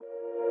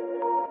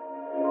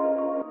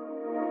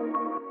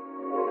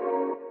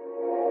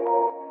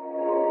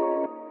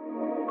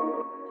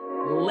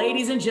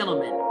ladies and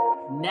gentlemen,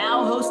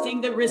 now hosting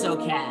the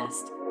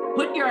RizzoCast.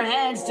 Put your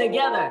hands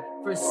together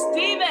for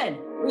Steven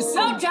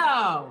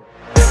Risotto.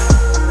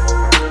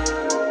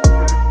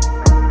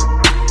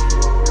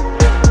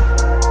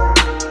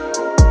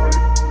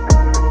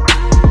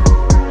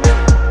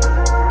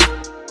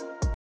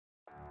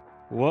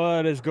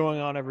 What is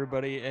going on,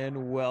 everybody,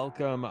 and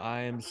welcome.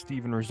 I am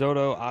Steven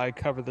Risotto. I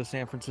cover the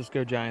San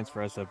Francisco Giants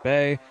for SF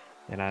Bay,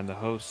 and I'm the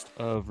host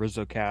of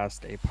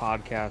RizzoCast, a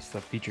podcast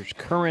that features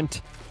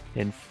current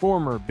and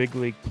former big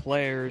league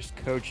players,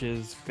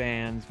 coaches,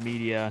 fans,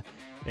 media,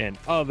 and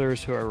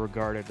others who are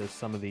regarded as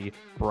some of the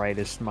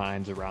brightest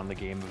minds around the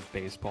game of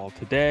baseball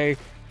today.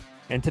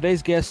 And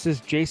today's guest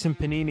is Jason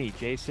Panini.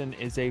 Jason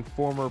is a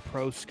former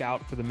pro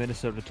scout for the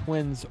Minnesota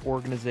Twins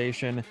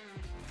organization,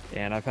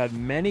 and I've had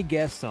many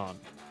guests on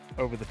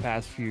over the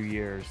past few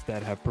years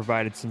that have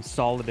provided some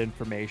solid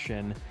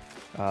information,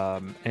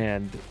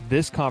 and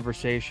this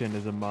conversation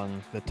is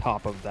among the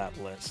top of that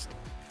list.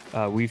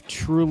 We've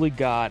truly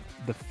got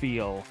the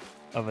feel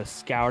of a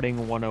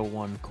Scouting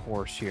 101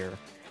 course here.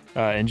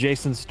 And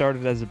Jason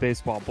started as a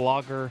baseball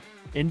blogger,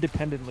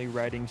 independently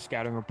writing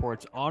scouting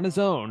reports on his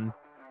own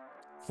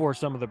for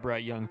some of the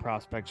bright young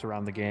prospects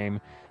around the game.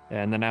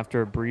 And then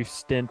after a brief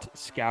stint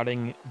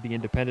scouting the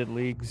independent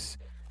leagues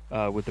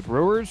with the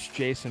Brewers,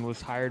 Jason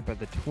was hired by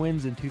the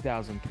Twins in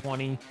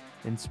 2020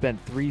 and spent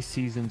 3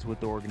 seasons with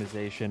the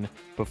organization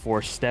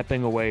before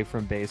stepping away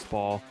from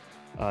baseball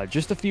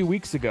just a few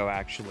weeks ago,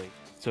 actually.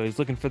 So he's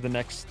looking for the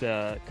next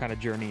kind of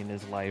journey in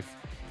his life.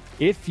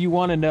 If you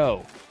want to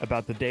know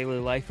about the daily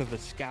life of a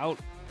scout,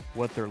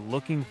 what they're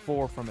looking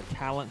for from a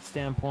talent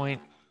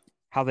standpoint,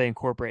 how they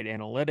incorporate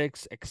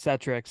analytics,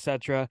 etc.,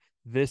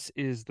 this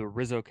is the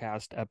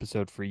RizzoCast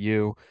episode for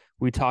you.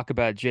 We talk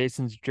about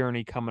Jason's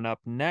journey coming up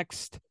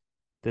next.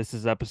 This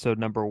is episode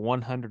number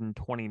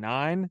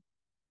 129.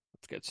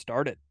 Let's get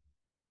started.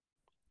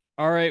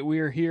 All right, we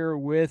are here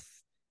with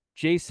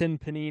Jason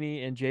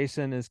Panini, and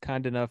Jason is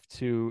kind enough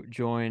to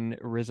join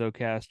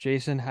RizzoCast.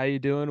 Jason, how you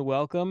doing?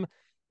 Welcome.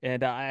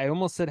 And I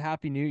almost said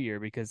Happy New Year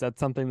because that's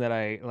something that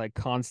I like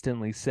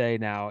constantly say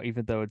now,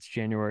 even though it's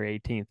January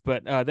 18th.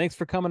 But thanks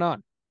for coming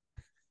on.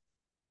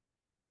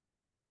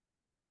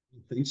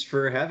 Thanks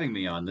for having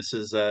me on. This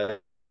is a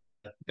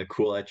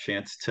cool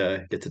chance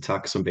to get to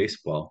talk some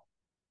baseball.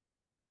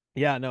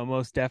 Yeah, no,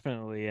 most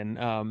definitely. And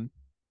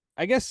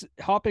I guess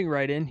hopping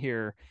right in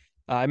here,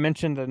 I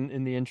mentioned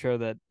in the intro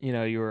that,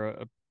 you were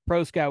a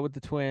pro scout with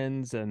the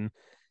Twins, and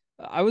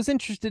I was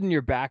interested in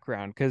your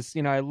background because,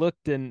 I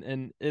looked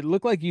and it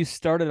looked like you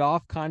started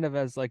off kind of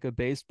as like a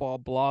baseball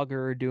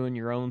blogger, doing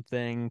your own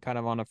thing, kind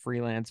of on a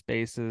freelance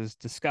basis,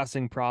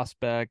 discussing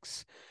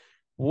prospects.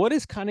 What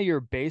is kind of your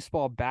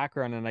baseball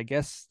background? And I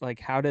guess like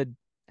how did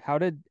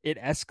it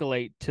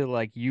escalate to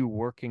like you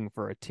working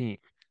for a team?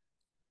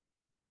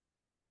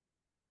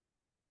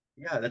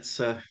 Yeah, that's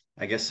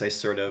I guess I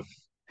sort of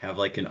have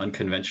like an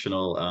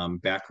unconventional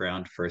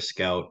background for a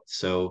scout.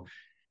 So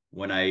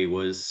when I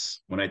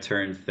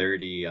turned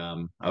 30,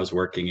 I was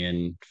working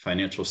in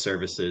financial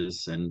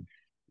services, and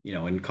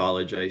in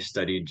college I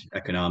studied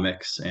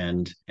economics,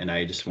 and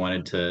I just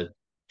wanted to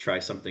try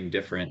something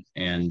different.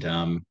 And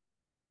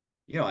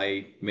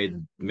I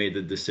made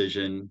the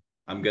decision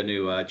I'm going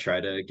to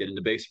try to get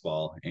into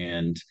baseball.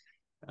 And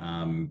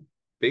um,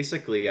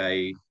 basically,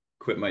 I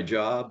quit my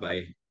job.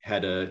 I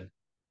had a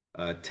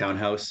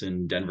townhouse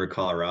in Denver,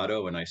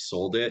 Colorado, and I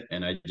sold it.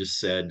 And I just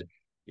said,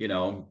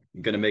 I'm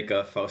going to make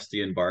a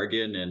Faustian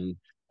bargain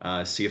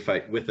and see if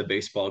I, with the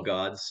baseball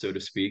gods, so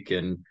to speak.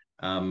 And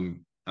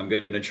I'm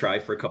going to try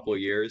for a couple of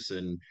years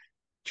and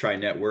try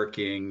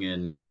networking.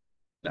 And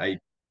I,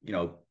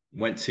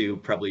 went to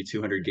probably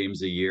 200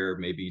 games a year,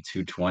 maybe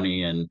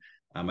 220. And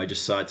I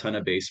just saw a ton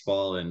of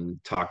baseball and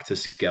talked to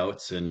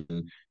scouts and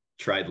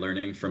tried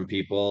learning from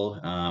people.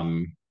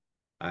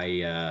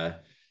 I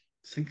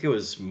think it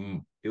was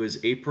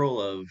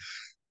April of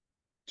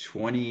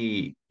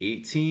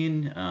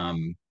 2018.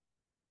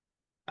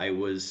 I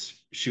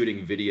was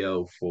shooting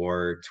video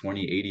for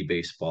 2080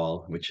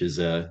 Baseball, which is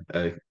a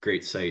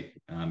great site.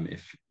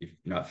 If you're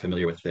not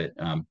familiar with it,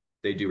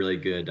 they do really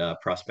good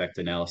prospect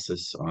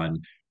analysis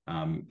on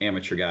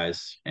amateur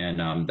guys,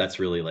 and that's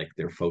really like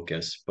their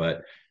focus.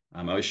 But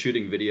I was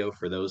shooting video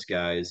for those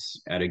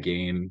guys at a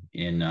game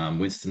in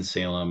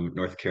Winston-Salem,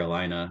 North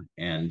Carolina,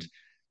 and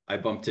I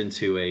bumped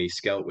into a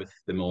scout with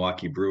the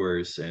Milwaukee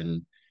Brewers,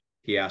 and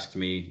he asked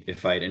me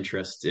if I had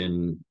interest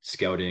in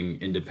scouting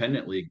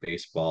independent league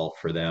baseball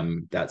for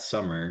them that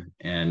summer,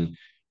 and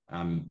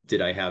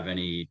did I have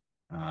any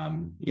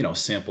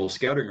sample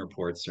scouting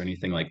reports or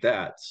anything like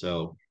that.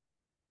 So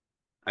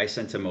I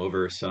sent him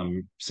over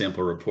some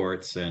sample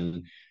reports,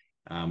 and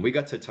we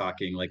got to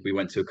talking. Like, we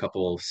went to a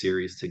couple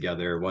series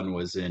together. One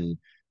was in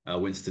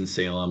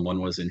Winston-Salem,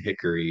 one was in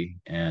Hickory.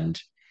 And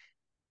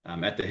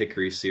at the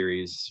Hickory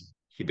series,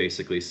 he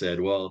basically said,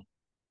 well,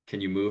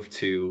 can you move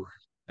to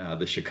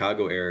the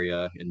Chicago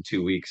area in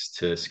 2 weeks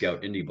to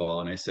scout indie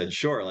ball? And I said,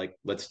 sure, like,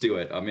 let's do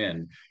it. I'm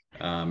in.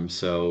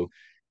 So,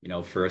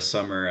 for a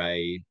summer,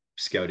 I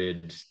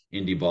scouted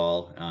indie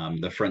ball,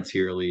 the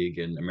Frontier League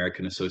and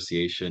American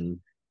Association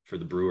for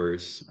the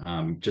Brewers,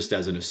 just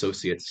as an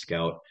associate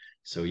scout.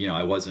 So,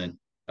 I wasn't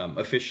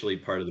officially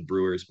part of the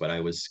Brewers, but I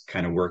was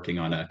kind of working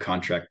on a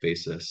contract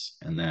basis.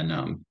 And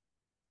then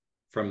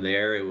from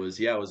there, it was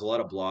a lot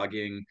of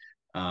blogging.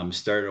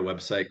 Started a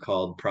website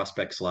called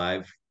Prospects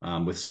Live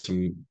with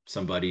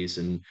some buddies,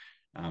 and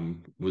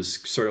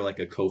was sort of like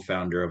a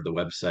co-founder of the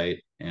website,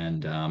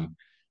 and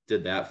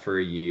did that for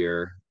a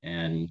year.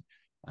 And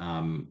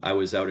I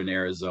was out in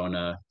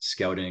Arizona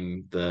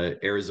scouting the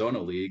Arizona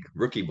League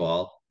rookie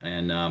ball,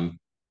 and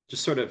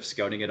just sort of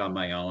scouting it on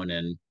my own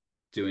and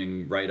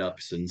doing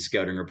write-ups and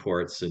scouting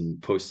reports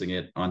and posting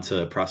it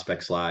onto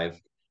Prospects Live.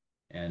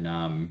 And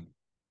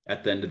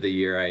at the end of the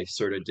year, I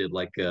sort of did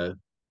like a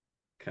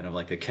kind of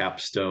like a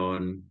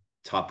capstone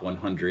top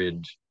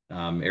 100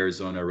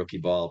 Arizona rookie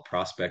ball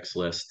prospects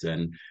list.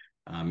 And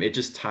it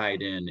just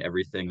tied in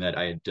everything that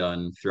I had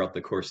done throughout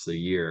the course of the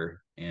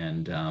year.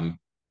 And,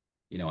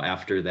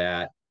 after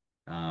that,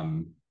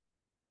 um,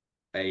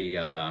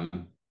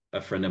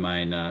 a friend of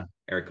mine,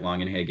 Eric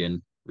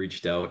Longenhagen,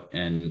 reached out,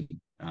 and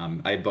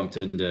I had bumped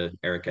into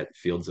Eric at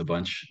Fields a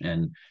bunch.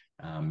 And,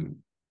 um,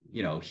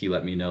 he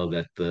let me know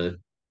that the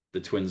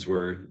Twins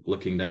were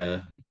looking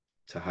to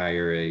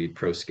hire a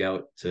pro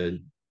scout to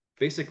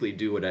basically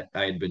do what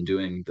I had been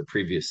doing the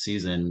previous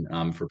season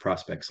for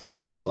Prospects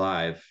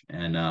Live.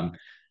 And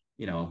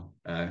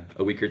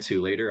a week or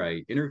two later,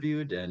 I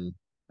interviewed, and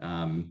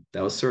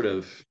that was sort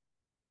of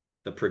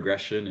the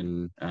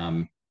progression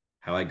and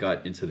how I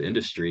got into the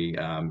industry.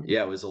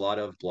 Yeah, it was a lot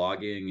of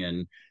blogging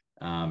and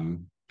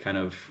kind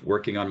of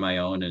working on my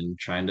own and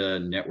trying to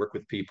network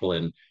with people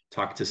and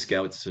talk to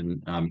scouts,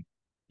 and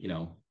you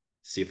know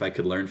see if I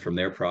could learn from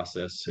their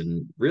process.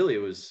 And really,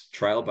 it was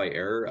trial by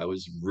error. I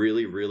was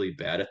really, really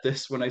bad at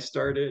this when I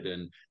started,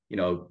 and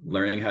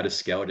learning how to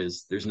scout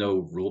is there's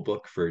no rule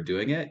book for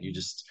doing it. You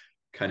just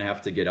kind of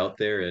have to get out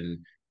there and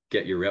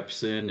get your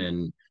reps in,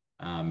 and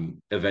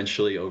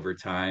eventually over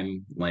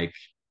time, like,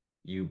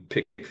 you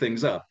pick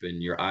things up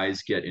and your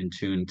eyes get in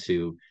tune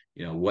to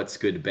what's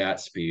good bat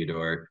speed,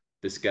 or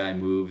this guy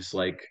moves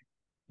like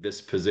this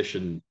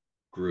position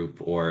group,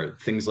 or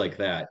things like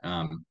that.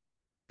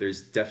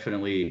 There's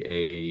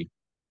definitely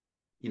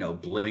a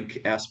blink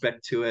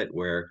aspect to it,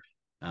 where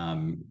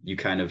you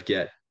kind of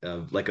get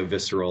like a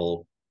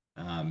visceral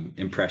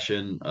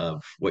impression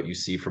of what you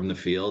see from the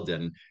field,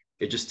 and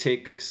it just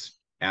takes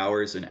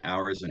hours and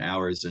hours and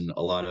hours and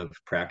a lot of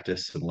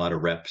practice and a lot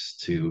of reps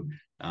to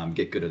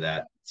get good at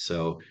that.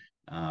 So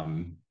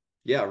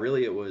yeah,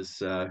 really, it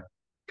was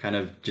kind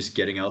of just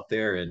getting out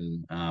there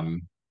and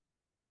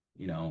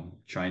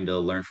trying to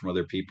learn from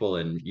other people.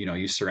 And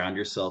you surround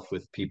yourself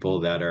with people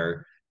that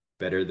are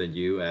better than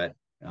you at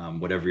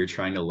whatever you're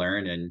trying to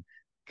learn, and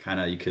kind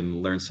of you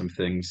can learn some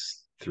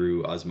things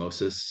through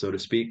osmosis, so to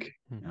speak.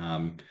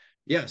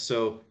 Yeah,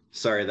 so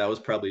sorry, that was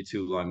probably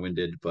too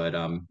long-winded, but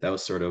that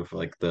was sort of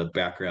like the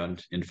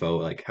background info,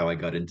 like how I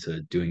got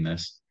into doing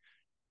this.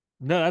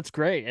 No, that's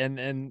great.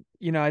 And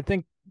I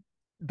think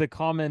the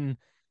common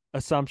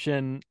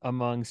assumption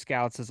among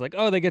scouts is like,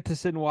 oh, they get to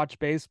sit and watch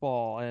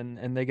baseball,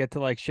 and they get to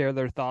like share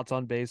their thoughts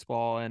on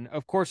baseball. And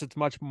of course it's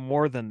much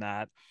more than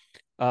that.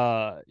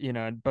 But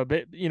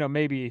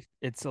maybe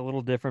it's a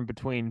little different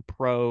between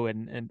pro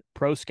and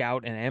pro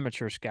scout and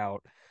amateur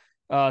scout.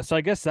 So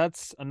I guess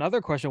that's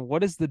another question.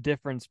 What is the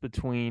difference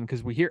between,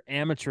 because we hear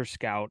amateur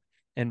scout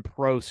and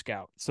pro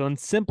scout. So in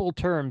simple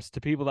terms,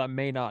 to people that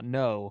may not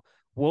know,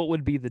 what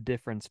would be the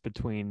difference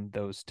between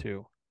those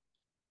two?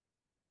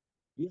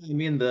 Yeah, I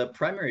mean, the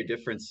primary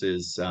difference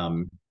is,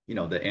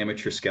 the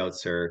amateur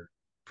scouts are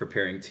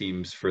preparing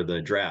teams for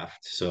the draft.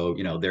 So,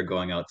 they're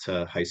going out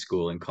to high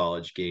school and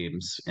college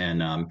games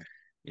and,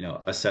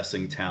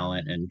 assessing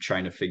talent and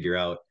trying to figure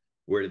out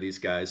where do these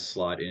guys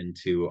slot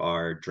into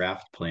our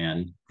draft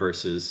plan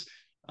versus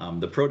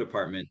the pro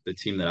department, the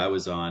team that I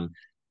was on.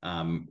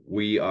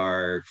 We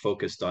are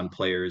focused on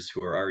players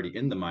who are already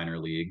in the minor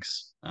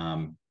leagues.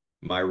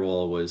 My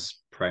role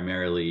was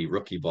primarily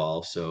rookie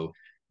ball. So,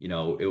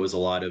 it was a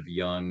lot of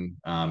young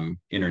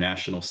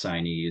international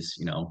signees,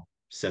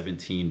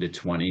 17 to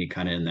 20,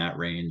 kind of in that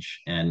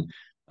range, and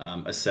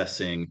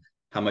assessing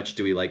how much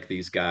do we like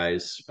these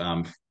guys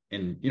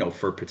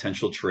for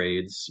potential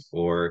trades,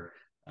 or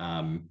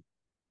um,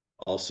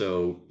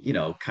 also,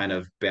 kind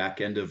of back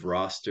end of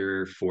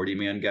roster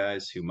 40-man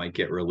guys who might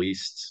get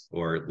released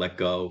or let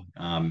go.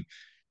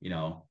 You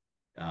know,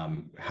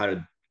 how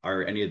did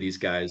are any of these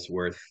guys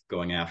worth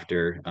going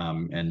after?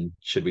 And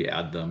should we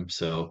add them?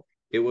 So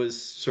it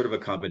was sort of a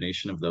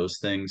combination of those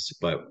things.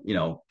 But,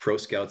 pro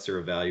scouts are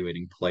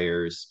evaluating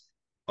players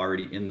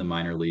already in the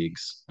minor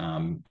leagues.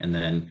 And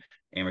then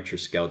amateur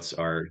scouts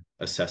are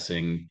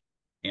assessing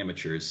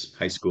amateurs,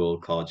 high school,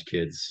 college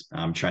kids,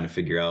 trying to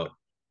figure out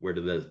where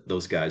do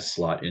those guys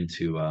slot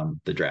into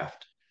the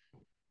draft.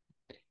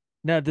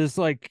 Now, do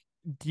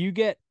you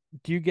get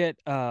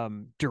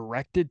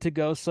directed to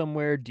go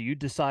somewhere? Do you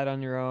decide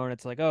on your own?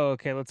 It's like, oh,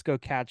 okay, let's go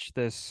catch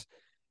this,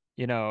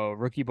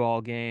 rookie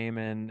ball game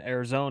in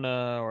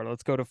Arizona, or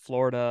let's go to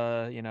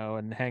Florida,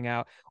 and hang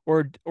out,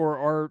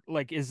 or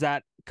like, is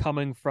that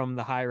coming from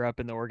the higher up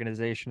in the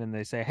organization and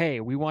they say, hey,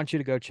 we want you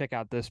to go check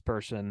out this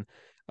person?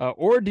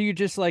 Or do you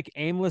just like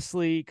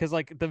aimlessly, because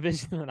like the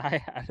vision that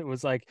I had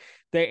was like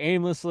they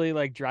aimlessly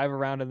like drive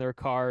around in their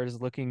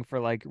cars looking for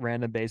like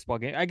random baseball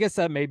game. I guess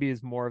that maybe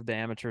is more of the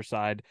amateur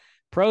side.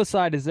 Pro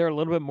side, is there a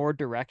little bit more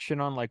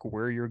direction on like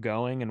where you're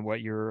going and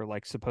what you're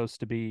like supposed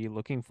to be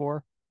looking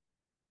for?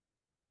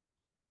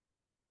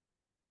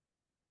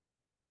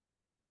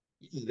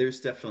 There's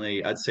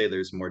definitely, I'd say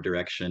there's more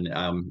direction.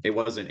 It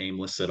wasn't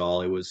aimless at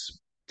all. It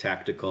was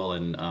tactical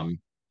and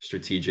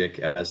strategic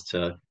as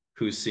to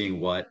who's seeing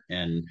what.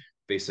 And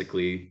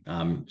basically,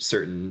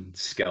 certain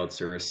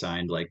scouts are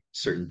assigned like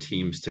certain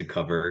teams to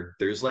cover.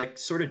 There's like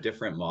sort of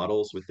different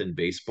models within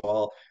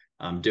baseball.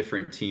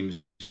 Different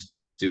teams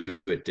do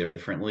it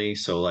differently.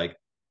 So, like,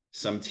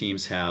 some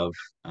teams have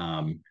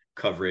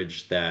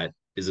coverage that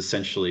is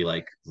essentially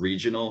like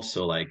regional.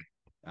 So, like,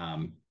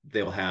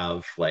 they'll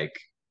have like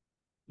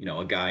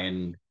a guy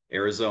in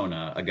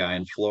Arizona, a guy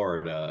in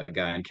Florida, a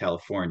guy in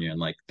California, and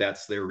like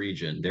that's their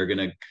region. They're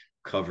going to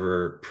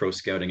cover pro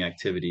scouting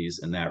activities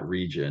in that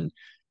region.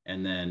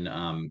 And then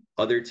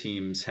other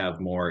teams have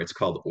more, it's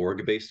called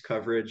org-based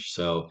coverage.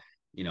 So,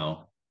 you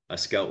know, a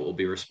scout will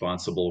be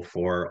responsible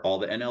for all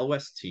the NL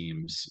West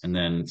teams, and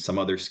then some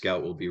other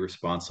scout will be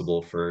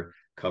responsible for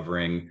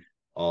covering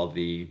all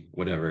the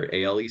whatever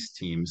AL East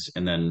teams.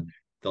 And then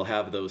they'll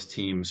have those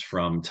teams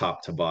from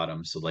top to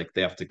bottom. So, like,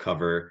 they have to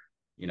cover,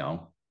 you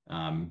know,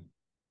 um,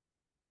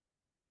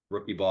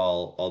 rookie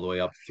ball all the way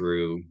up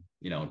through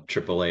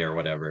AAA or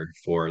whatever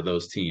for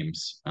those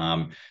teams.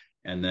 And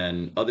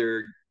then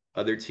other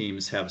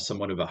teams have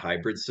somewhat of a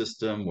hybrid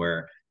system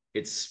where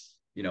it's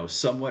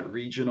somewhat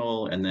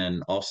regional and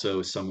then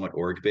also somewhat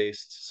org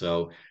based.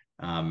 So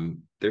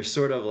there's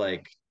sort of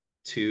like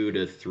 2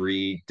 to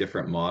 3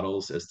 different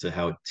models as to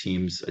how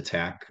teams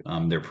attack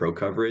their pro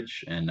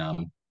coverage, and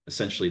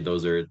essentially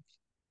those are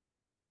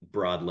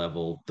broad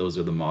level. Those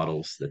are the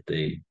models that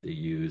they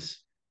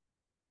use.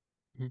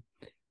 Mhm.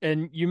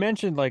 And you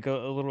mentioned like a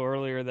little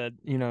earlier that,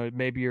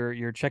 maybe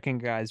you're checking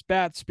guys'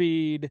 bat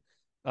speed,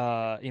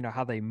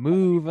 how they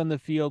move on the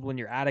field when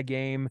you're at a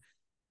game.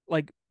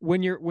 Like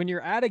when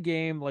you're at a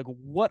game, like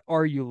what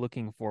are you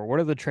looking for? What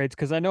are the traits?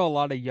 Because I know a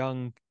lot of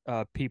young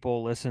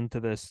people listen to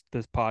this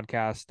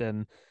podcast,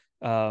 and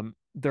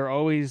they're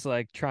always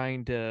like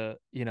trying to,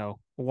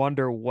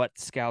 wonder what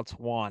scouts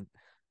want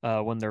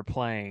when they're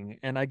playing.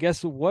 And I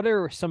guess what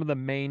are some of the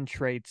main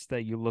traits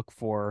that you look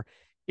for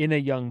in a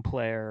young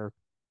player?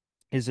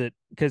 Is it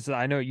because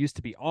I know it used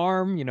to be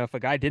arm, if a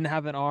guy didn't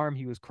have an arm,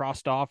 he was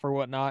crossed off or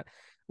whatnot.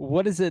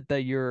 What is it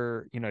that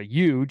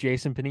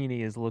Jason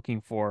Panini, is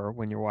looking for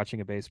when you're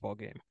watching a baseball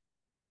game?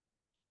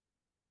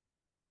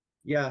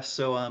 Yeah,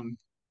 so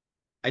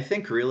I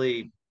think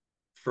really,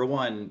 for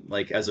one,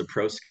 like as a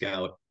pro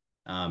scout,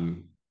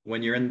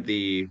 when you're in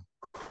the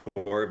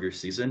core of your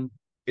season,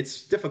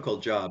 it's a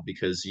difficult job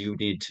because you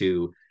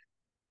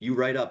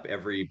write up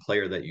every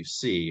player that you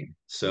see. Mhm.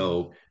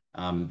 So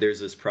there's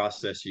this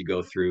process you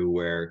go through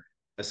where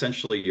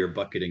essentially you're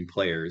bucketing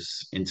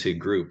players into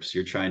groups.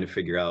 You're trying to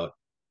figure out,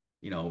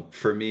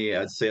 for me,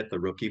 I'd say at the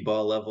rookie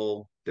ball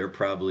level, they're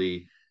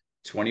probably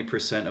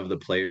 20% of the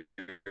players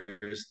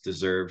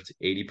deserved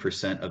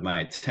 80% of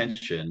my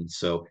attention.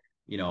 So,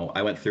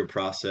 I went through a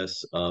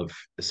process of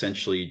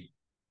essentially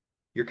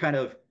you're kind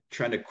of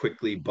trying to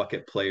quickly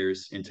bucket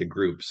players into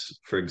groups.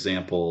 For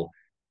example,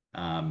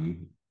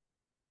 um,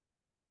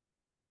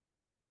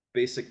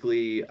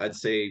 basically, I'd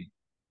say,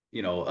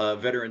 a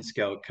veteran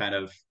scout kind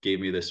of gave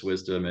me this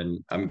wisdom,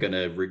 and I'm going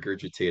to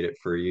regurgitate it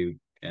for you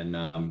and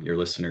your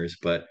listeners.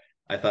 But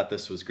I thought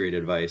this was great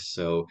advice.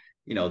 So,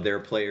 there are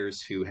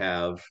players who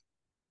have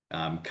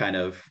kind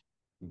of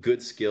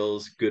good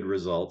skills, good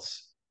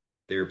results.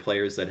 There are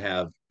players that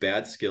have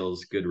bad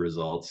skills, good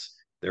results.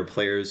 There are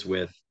players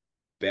with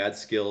bad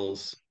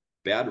skills,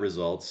 bad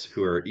results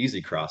who are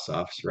easy cross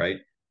offs, right?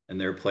 And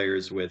there are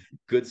players with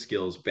good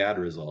skills, bad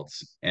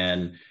results.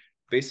 And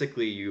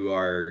basically, you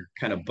are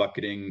kind of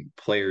bucketing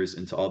players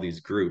into all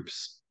these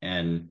groups.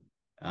 And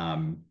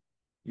um,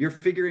 you're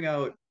figuring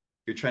out,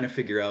 you're trying to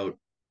figure out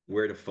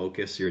where to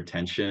focus your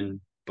attention,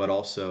 but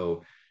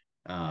also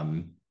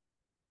um,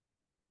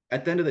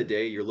 at the end of the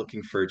day, you're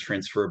looking for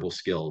transferable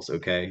skills.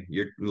 Okay.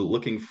 You're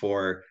looking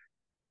for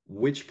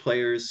which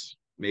players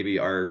maybe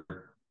are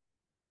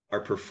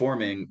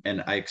performing,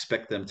 and I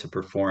expect them to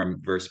perform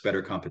versus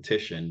better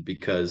competition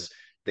because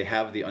they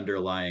have the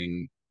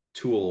underlying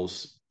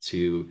tools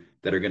to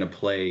that are going to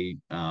play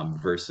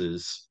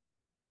versus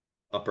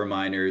upper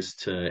minors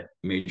to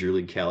major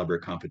league caliber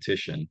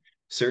competition.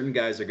 Certain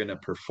guys are going to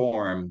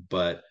perform,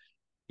 but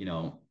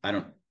I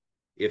don't.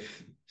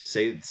 If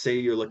say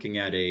you're looking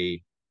at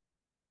a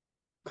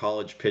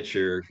college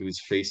pitcher who's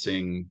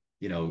facing,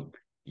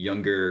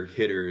 younger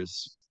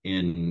hitters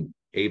in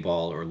A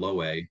ball or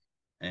low A,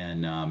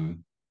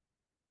 and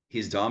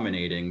he's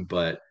dominating,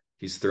 but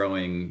he's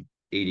throwing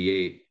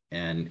 88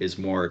 and is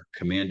more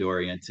command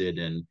oriented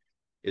and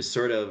is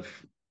sort of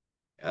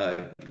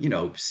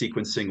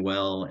sequencing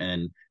well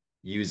and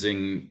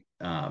using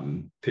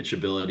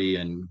pitchability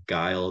and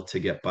guile to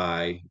get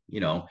by.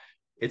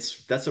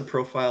 That's a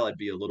profile I'd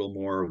be a little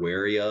more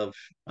wary of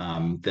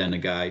than a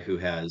guy who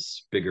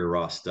has bigger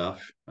raw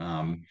stuff.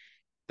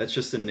 That's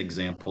just an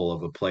example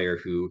of a player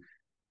who,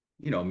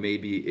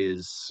 maybe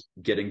is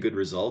getting good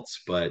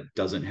results, but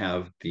doesn't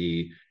have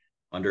the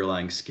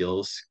underlying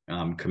skills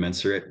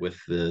commensurate with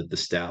the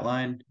stat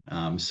line.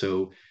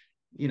 So,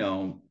 you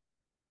know,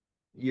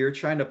 you're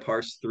trying to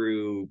parse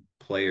through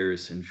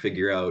players and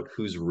figure out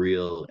who's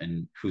real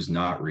and who's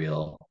not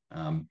real.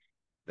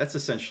 That's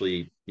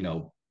essentially,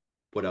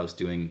 what I was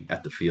doing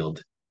at the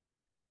field.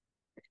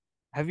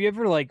 Have you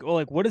ever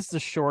what is the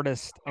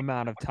shortest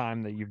amount of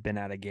time that you've been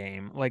at a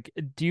game? Like,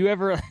 do you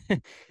ever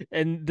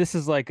and this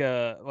is like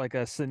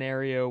a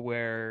scenario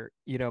where,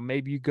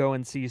 maybe you go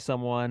and see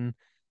someone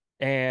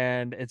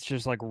and it's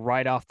just like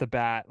right off the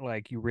bat,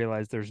 like you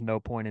realize there's no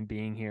point in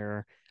being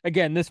here.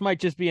 Again, this might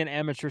just be an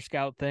amateur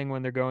scout thing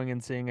when they're going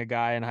and seeing a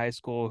guy in high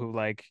school who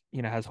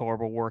has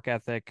horrible work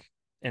ethic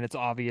and it's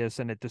obvious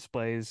and it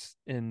displays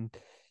in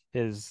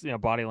his,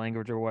 body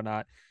language or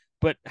whatnot.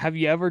 But have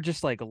you ever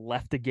just like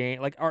left a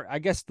game? Like, or I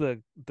guess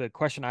the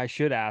question I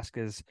should ask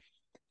is,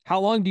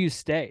 how long do you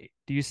stay?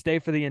 Do you stay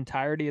for the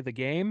entirety of the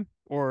game,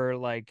 or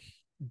like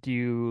do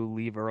you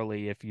leave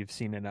early if you've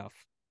seen enough?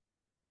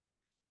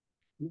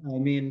 I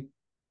mean,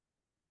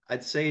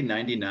 I'd say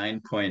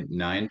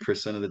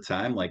 99.9% of the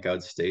time, like I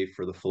would stay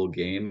for the full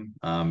game.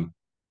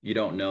 You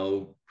don't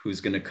know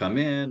who's going to come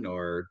in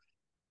or,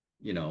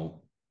 you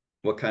know,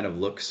 what kind of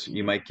looks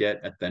you might get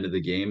at the end of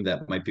the game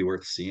that might be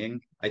worth seeing.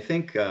 I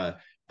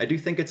do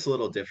think it's a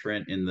little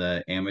different in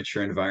the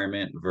amateur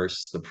environment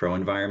versus the pro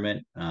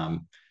environment.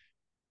 The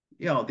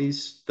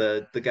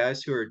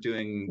guys who are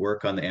doing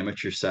work on the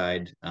amateur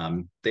side,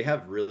 they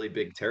have really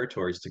big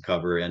territories to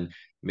cover, and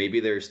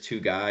maybe there's two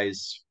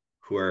guys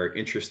who are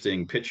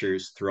interesting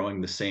pitchers throwing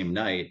the same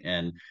night,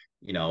 and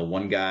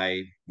one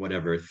guy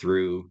whatever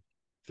threw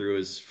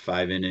his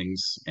 5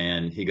 innings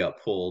and he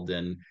got pulled,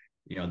 and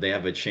they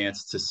have a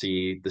chance to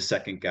see the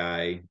second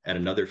guy at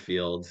another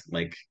field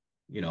like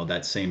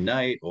that same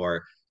night,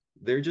 or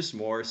there are just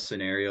more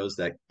scenarios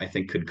that I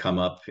think could come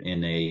up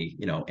in a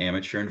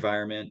amateur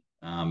environment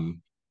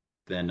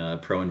than a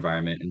pro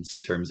environment in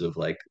terms of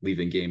like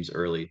leaving games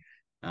early.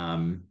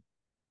 Um,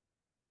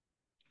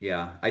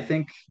 yeah, I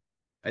think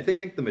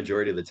the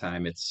majority of the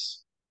time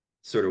it's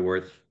sort of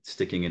worth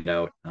sticking it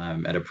out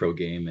at a pro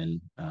game, and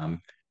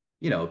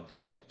you know,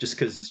 just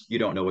because you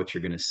don't know what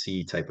you're going to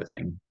see type of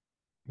thing.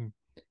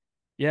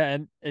 Yeah,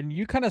 and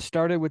you kind of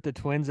started with the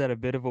Twins at a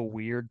bit of a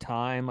weird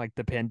time. Like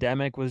the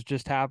pandemic was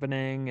just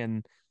happening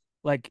and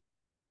like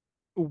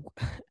w-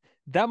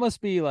 that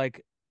must be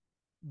like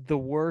the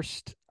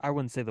worst. I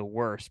wouldn't say the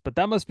worst, but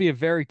that must be a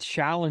very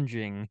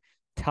challenging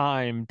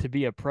time to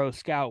be a pro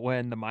scout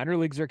when the minor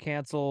leagues are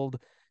canceled.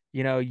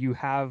 You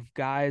have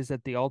guys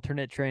at the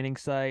alternate training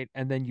site,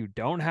 and then you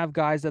don't have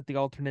guys at the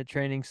alternate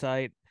training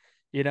site.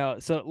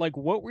 So like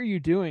what were you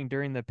doing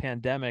during the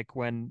pandemic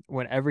when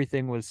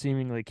everything was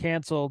seemingly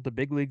canceled? The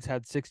big leagues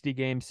had 60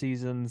 game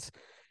seasons.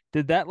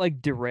 Did that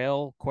like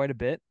derail quite a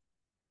bit?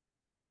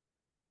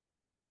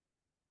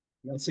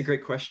 That's a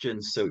great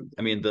question. So,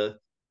 I mean, the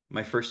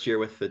my first year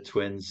with the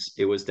Twins,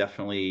 it was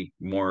definitely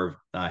more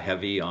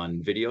heavy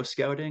on video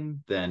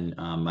scouting than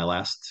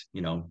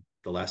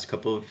the last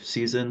couple of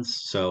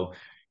seasons. So,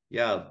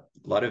 yeah, a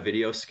lot of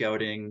video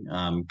scouting,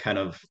 kind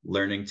of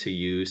learning to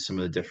use some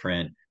of the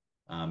different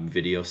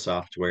video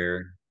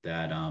software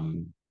that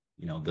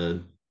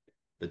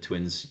the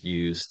Twins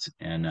used,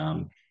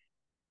 and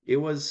it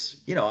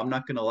was, I'm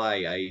not gonna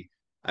lie,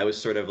 I was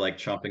sort of like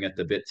chomping at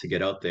the bit to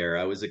get out there.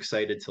 I was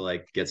excited to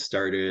like get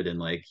started and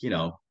like,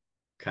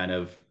 kind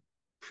of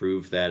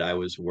prove that I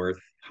was worth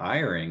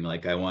hiring.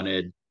 Like I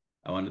wanted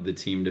the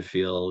team to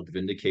feel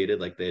vindicated,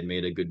 like they had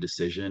made a good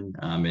decision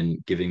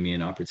in giving me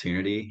an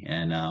opportunity.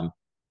 And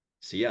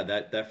so yeah,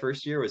 that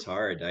first year was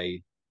hard.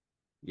 I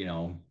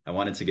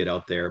wanted to get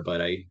out there,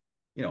 but I,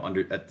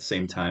 under at the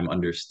same time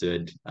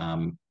understood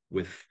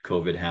with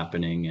COVID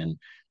happening and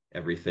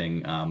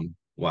everything,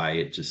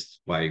 why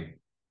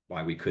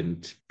we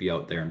couldn't be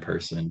out there in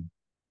person.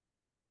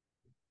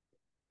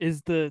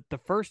 Is the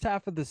first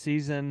half of the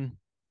season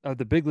of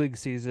the big league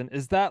season,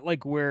 is that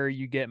like where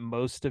you get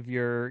most of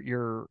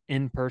your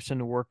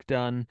in-person work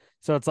done?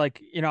 So it's like,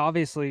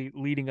 obviously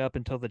leading up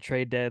until the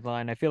trade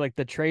deadline, I feel like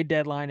the trade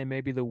deadline and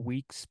maybe the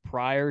weeks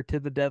prior to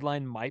the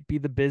deadline might be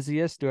the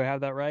busiest. Do I have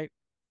that right?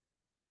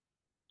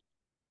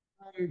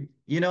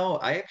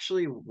 I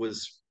actually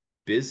was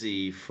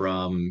busy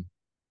from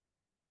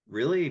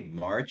really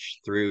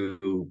March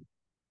through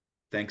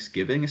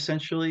Thanksgiving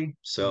essentially. Mm.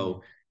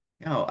 So,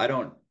 I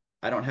don't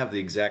have the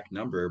exact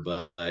number,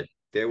 but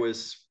there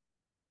was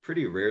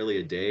pretty rarely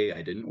a day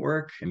I didn't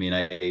work. I mean,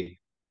 I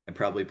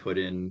probably put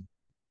in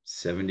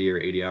 70 or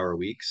 80-hour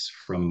weeks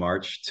from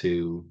March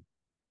to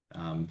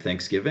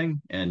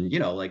Thanksgiving. And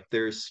like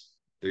there's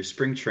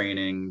spring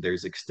training,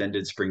 there's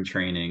extended spring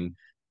training,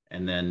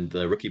 and then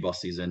the rookie ball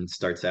season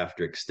starts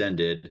after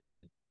extended.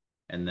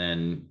 And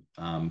then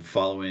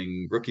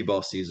following rookie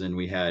ball season,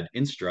 we had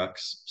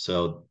Instructs.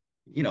 So,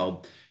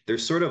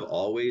 there's sort of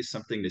always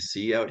something to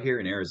see out here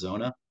in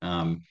Arizona.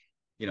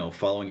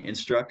 Following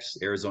Instructs,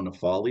 Arizona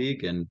Fall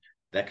League, and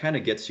that kind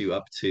of gets you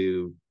up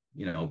to,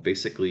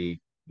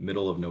 basically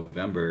middle of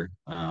November.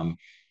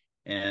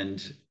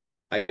 And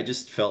I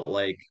just felt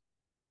like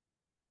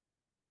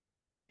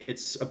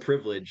it's a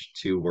privilege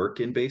to work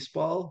in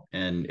baseball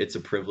and it's a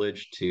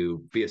privilege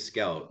to be a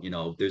scout.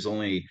 There's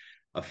only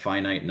a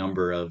finite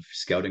number of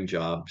scouting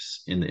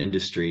jobs in the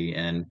industry.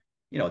 And,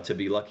 to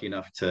be lucky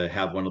enough to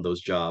have one of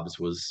those jobs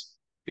was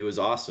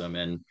awesome.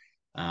 And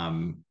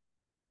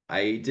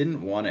I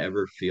didn't want to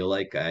ever feel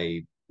like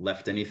I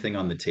left anything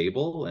on the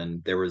table.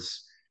 And there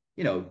was,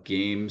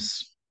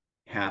 games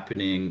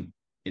happening,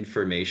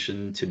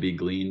 information to be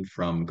gleaned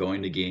from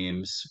going to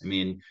games. I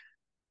mean,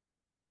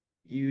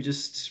 you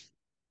just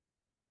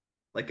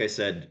like I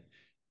said,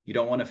 you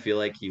don't want to feel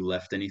like you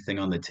left anything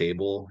on the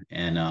table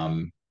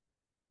and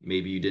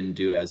maybe you didn't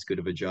do as good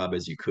of a job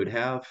as you could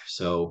have.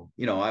 So,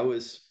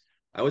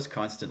 I was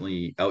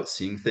constantly out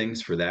seeing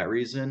things for that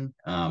reason.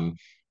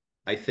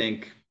 I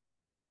think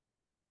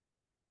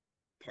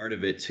part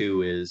of it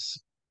too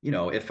is,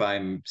 if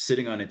I'm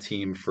sitting on a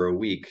team for a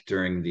week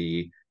during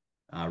the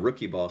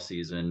rookie ball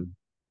season,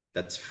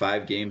 that's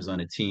 5 games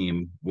on a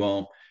team.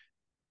 Well,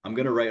 I'm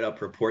going to write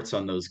up reports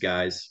on those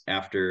guys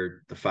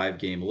after the 5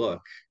 game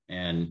look.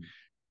 And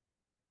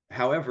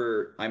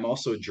however, I'm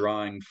also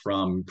drawing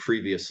from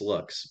previous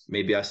looks.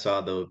 Maybe I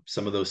saw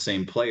some of those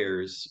same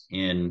players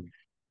in,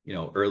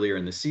 earlier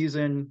in the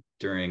season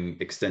during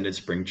extended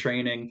spring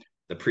training,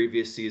 the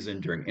previous season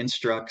during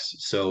instructs.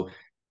 So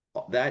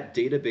that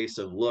database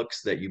of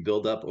looks that you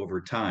build up over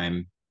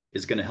time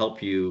is going to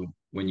help you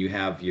when you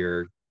have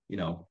your,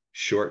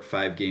 short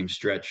 5 game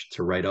stretch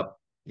to write up,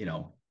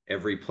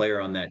 every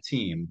player on that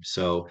team.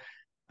 So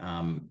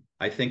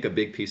I think a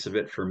big piece of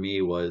it for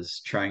me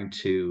was trying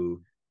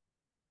to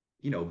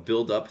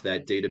build up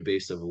that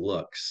database of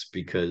looks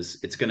because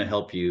it's going to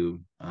help you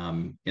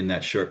in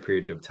that short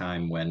period of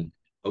time when,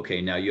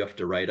 okay, now you have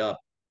to write up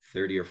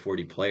 30 or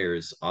 40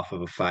 players off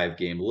of a 5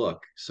 game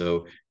look.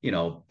 So,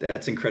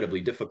 that's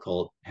incredibly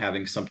difficult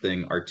having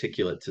something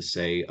articulate to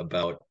say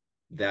about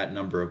that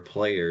number of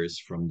players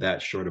from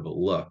that short of a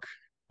look.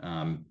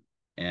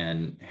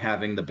 And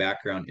having the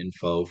background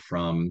info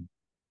from,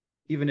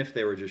 even if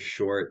they were just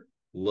short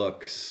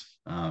looks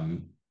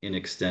in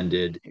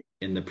extended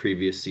in the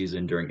previous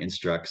season during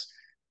instructs,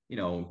 you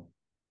know,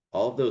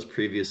 all of those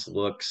previous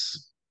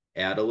looks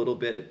add a little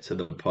bit to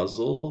the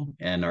puzzle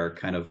and are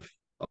kind of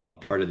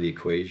a part of the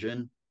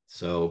equation.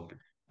 So,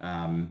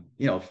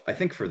 I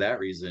think for that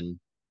reason,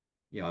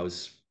 I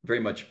was very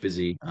much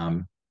busy.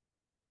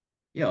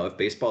 If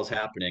baseball's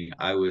happening,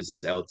 I was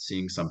out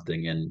seeing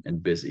something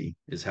and busy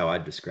is how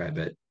I'd describe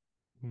it.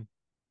 Hmm.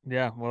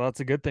 Yeah, well, that's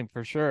a good thing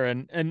for sure.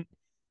 And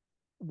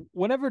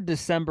whenever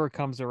December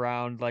comes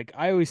around, like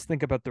I always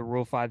think about the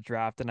Rule 5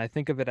 draft and I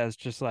think of it as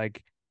just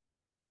like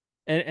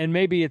and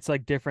maybe it's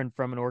like different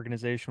from an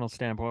organizational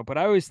standpoint, but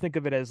I always think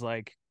of it as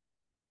like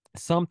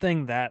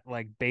something that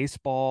like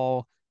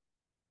baseball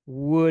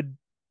would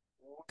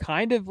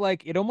kind of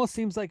like it almost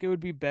seems like it would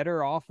be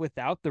better off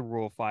without the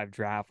Rule 5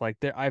 draft. Like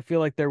there I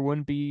feel like there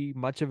wouldn't be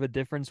much of a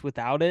difference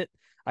without it.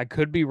 I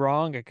could be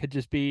wrong. I could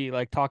just be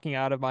like talking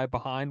out of my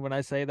behind when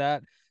I say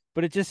that.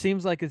 But it just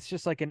seems like it's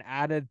just like an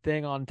added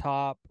thing on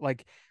top.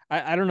 Like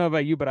I don't know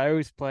about you, but I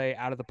always play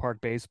out of the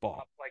park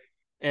baseball. Like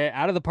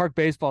out of the park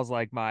baseball is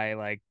like my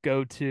like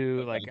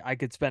go-to, like Okay. I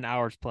could spend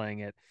hours playing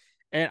it.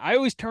 And I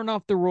always turn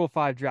off the Rule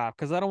 5 draft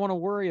because I don't want to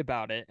worry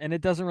about it. And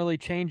it doesn't really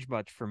change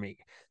much for me.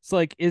 It's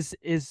like is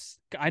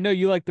I know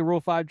you like the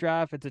Rule 5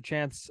 draft. It's a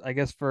chance, I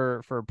guess,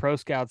 for pro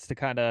scouts to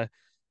kind of,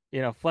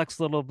 flex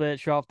a little bit,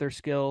 show off their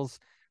skills.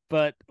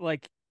 But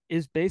like,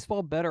 is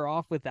baseball better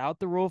off without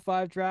the Rule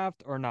 5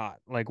 draft or not?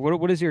 Like,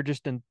 what is your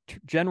just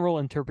general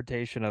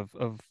interpretation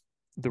of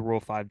the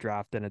Rule 5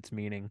 draft and its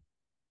meaning?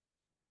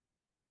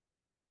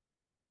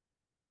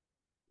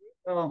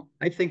 Well,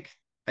 I think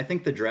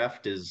the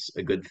draft is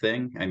a good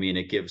thing. I mean,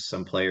 it gives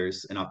some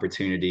players an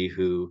opportunity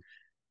who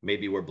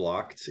maybe were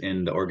blocked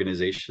in the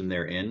organization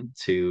they're in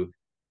to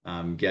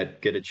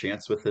get a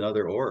chance with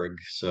another org.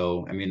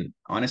 So, I mean,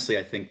 honestly,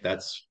 I think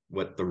that's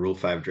what the Rule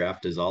 5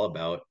 draft is all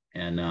about.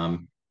 And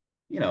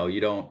you know,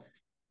 you don't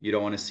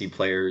want to see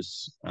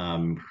players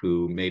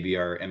who maybe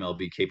are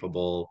MLB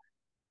capable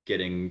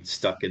getting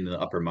stuck in the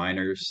upper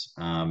minors.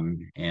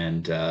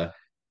 And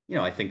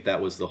I think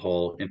that was the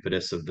whole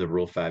impetus of the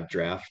Rule 5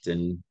 draft.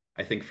 And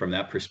I think from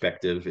that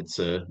perspective, it's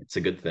a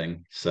good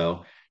thing.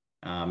 So,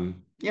 I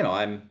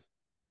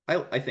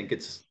think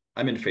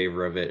I'm in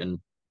favor of it. And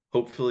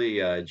hopefully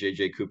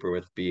JJ Cooper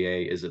with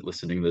BA isn't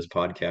listening to this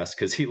podcast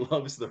because he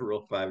loves the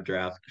Rule 5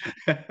 draft.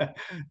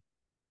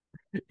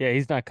 Yeah,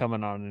 he's not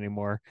coming on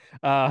anymore.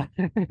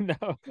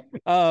 No.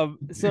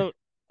 So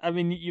I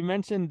mean, you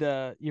mentioned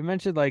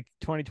like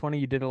 2020,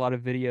 you did a lot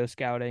of video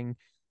scouting.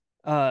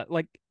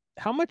 Like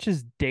how much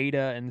is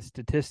data and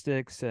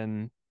statistics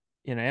and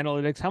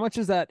analytics? How much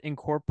is that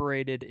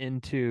incorporated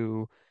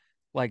into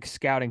like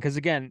scouting? Because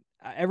again,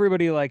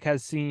 everybody like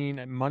has seen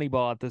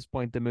Moneyball at this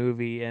point, the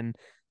movie, and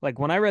like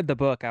when I read the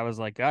book, I was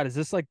like, God, is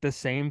this like the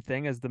same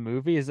thing as the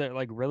movie? Is it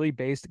like really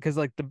based? Because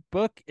like the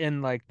book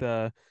and like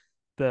the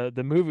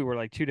movie were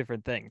like two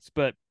different things.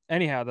 But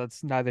anyhow,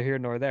 that's neither here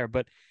nor there.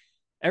 But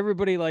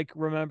everybody like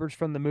remembers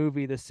from the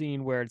movie the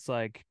scene where it's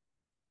like,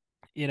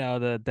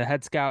 the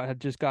head scout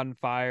had just gotten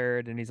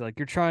fired and he's like,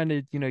 you're trying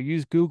to,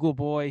 use Google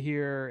Boy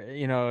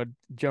here.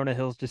 Jonah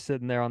Hill's just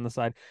sitting there on the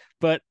side.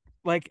 But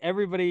like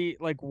everybody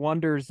like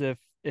wonders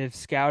if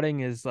scouting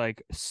is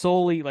like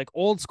solely like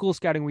old school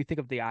scouting, we think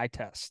of the eye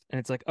test. And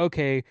it's like,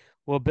 okay,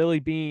 well, Billy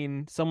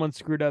Bean, someone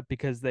screwed up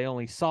because they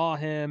only saw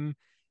him.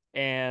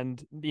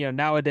 And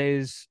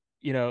nowadays,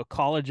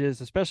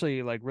 colleges,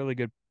 especially like really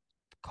good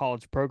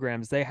college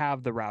programs, they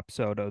have the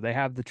Rapsodo, they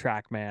have the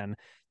TrackMan,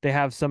 they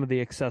have some of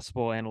the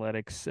accessible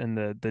analytics and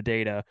the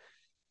data.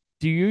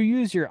 Do you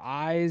use your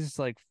eyes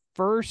like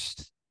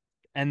first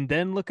and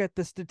then look at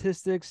the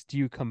statistics? Do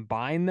you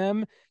combine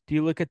them? Do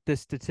you look at the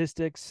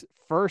statistics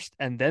first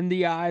and then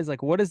the eyes?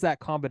 Like, what is that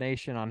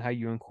combination on how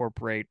you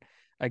incorporate,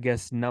 I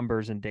guess,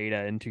 numbers and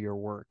data into your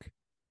work?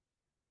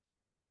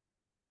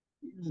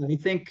 I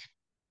think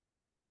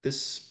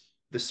this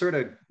sort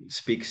of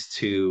speaks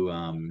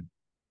to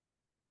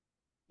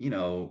you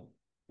know,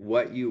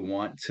 what you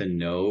want to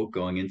know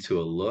going into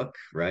a look,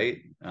 right?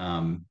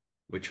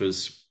 Which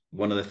was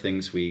one of the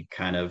things we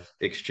kind of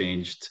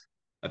exchanged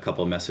a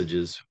couple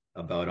messages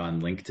about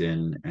on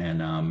LinkedIn.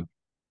 And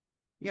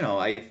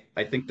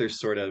I think there's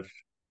sort of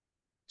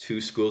two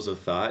schools of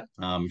thought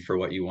for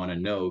what you want to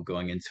know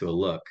going into a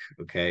look.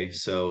 Okay.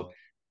 So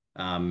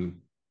um,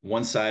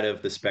 one side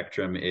of the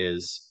spectrum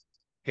is,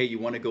 hey, you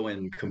want to go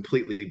in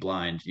completely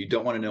blind. You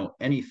don't want to know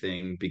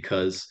anything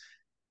because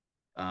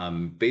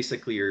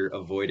basically you're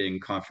avoiding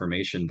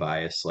confirmation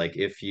bias. Like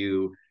if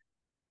you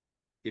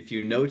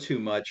know too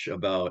much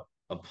about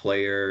a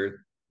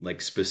player,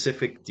 like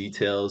specific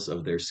details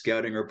of their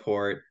scouting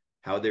report,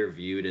 how they're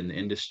viewed in the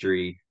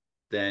industry,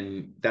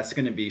 then that's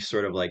going to be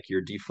sort of like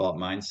your default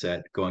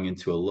mindset going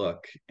into a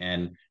look.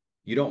 And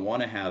you don't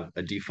want to have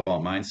a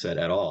default mindset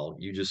at all.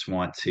 You just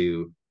want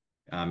to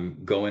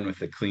go in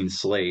with a clean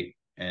slate.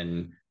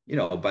 And,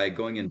 by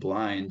going in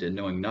blind and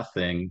knowing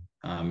nothing,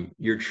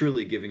 you're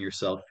truly giving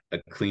yourself a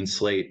clean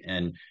slate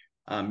and,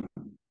 um,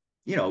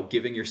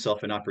 giving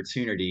yourself an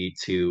opportunity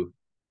to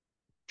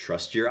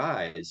trust your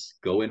eyes,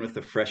 go in with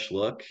a fresh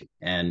look,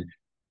 and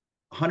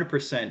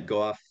 100%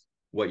 go off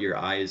what your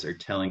eyes are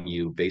telling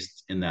you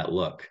based in that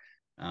look.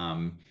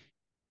 Um,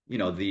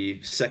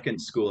 the second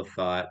school of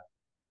thought,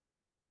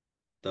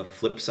 the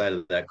flip side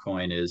of that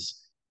coin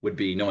would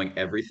be knowing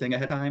everything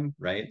ahead of time,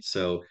 right?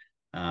 So,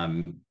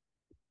 um,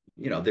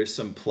 there's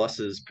some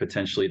pluses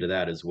potentially to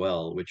that as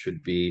well, which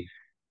would be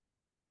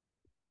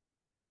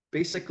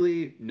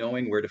basically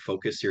knowing where to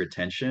focus your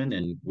attention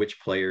and which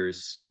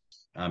players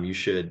you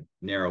should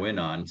narrow in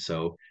on.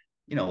 So,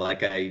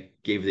 like I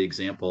gave the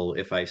example,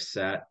 if I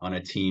sat on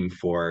a team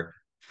for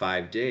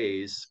 5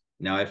 days,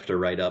 now I have to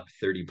write up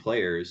 30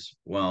 players.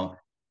 Well,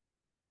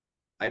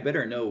 I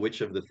better know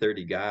which of the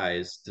 30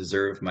 guys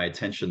deserve my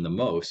attention the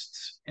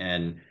most.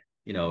 And,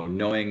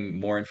 knowing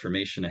more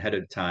information ahead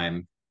of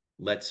time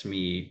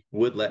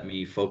would let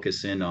me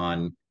focus in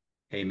on,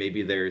 hey,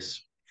 maybe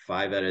there's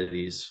five out of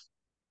these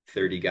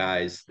 30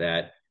 guys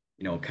that,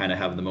 kind of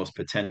have the most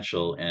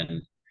potential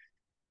and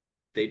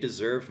they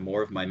deserve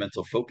more of my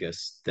mental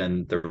focus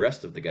than the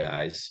rest of the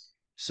guys.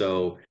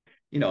 So,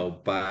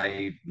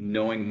 by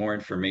knowing more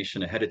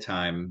information ahead of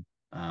time,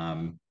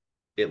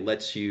 it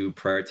lets you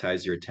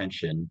prioritize your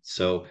attention.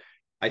 So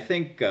I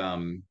think,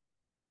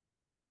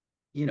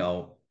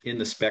 in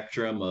the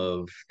spectrum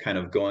of kind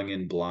of going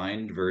in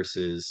blind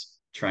versus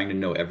trying to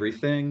know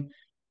everything,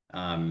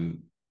 um,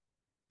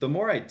 the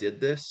more I did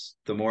this,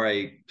 the more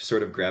I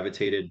sort of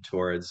gravitated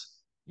towards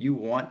you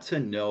want to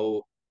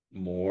know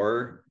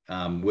more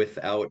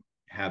without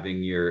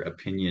having your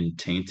opinion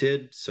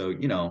tainted. So,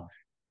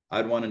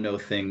 I'd want to know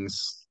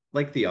things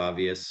like the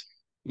obvious.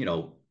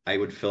 I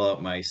would fill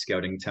out my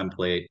scouting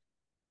template,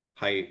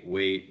 height,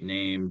 weight,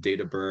 name,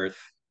 date of birth,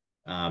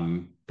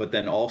 but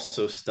then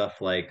also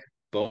stuff like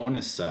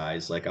bonus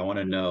size. Like, I want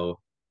to know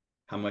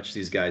how much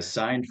these guys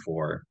signed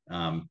for,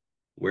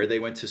 where they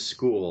went to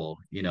school,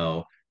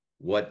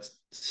 what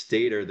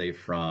state are they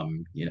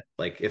from?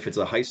 Like if it's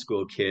a high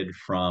school kid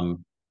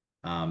from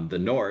the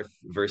north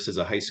versus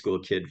a high school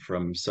kid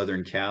from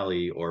Southern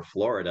Cali or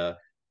Florida,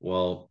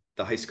 well,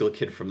 the high school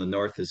kid from the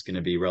north is going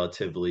to be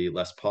relatively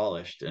less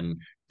polished, and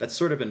that's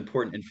sort of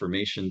important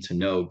information to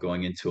know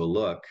going into a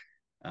look.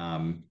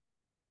 Um,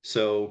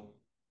 so,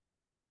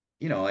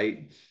 you know,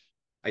 I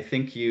I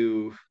think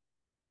you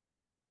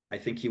I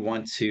think you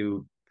want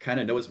to kind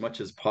of know as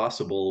much as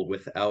possible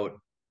without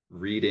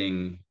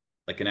reading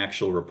like an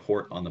actual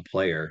report on the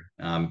player.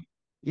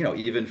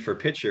 Even for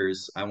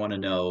pitchers, I want to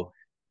know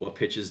what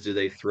pitches do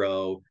they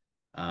throw.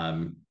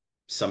 Um,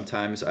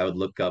 Sometimes I would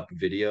look up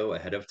video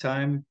ahead of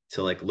time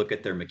to like look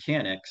at their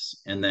mechanics,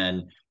 and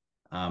then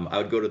I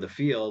would go to the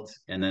field,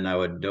 and then I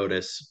would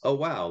notice, oh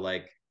wow,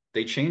 like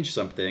they changed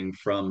something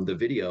from the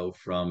video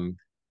from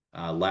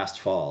last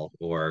fall,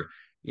 or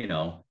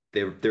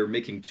they're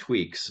making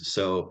tweaks.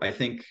 So I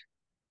think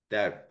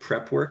that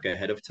prep work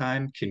ahead of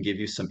time can give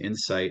you some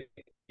insight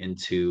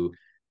into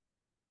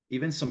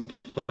even some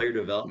player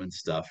development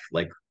stuff.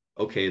 Like,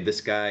 okay,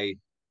 this guy,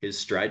 his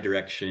stride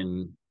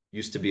direction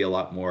used to be a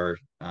lot more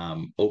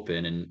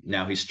open, and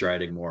now he's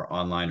striding more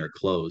online or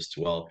closed.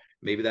 Well,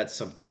 maybe that's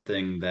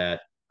something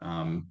that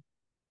um,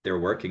 they're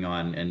working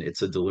on, and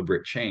it's a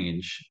deliberate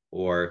change.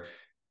 Or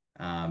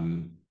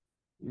um,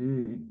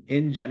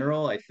 in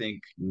general, I think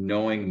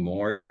knowing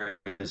more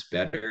is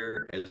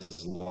better,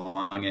 as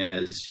long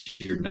as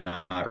you're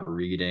not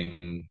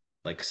reading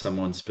like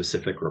someone's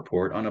specific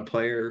report on a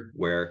player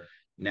where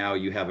now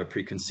you have a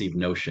preconceived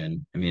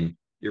notion. I mean,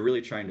 you're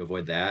really trying to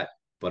avoid that,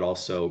 but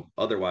also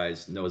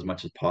otherwise know as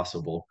much as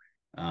possible.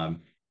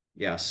 Um,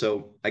 yeah,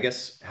 so I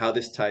guess how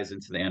this ties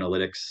into the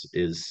analytics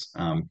is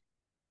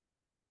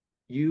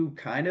you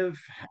kind of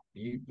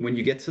when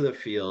you get to the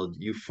field,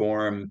 you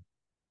form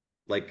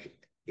like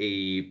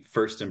a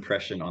first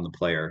impression on the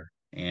player,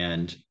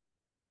 and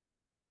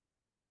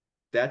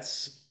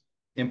that's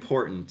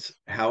important.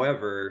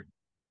 However,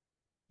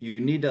 you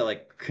need to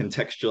like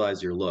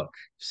contextualize your look.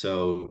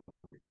 So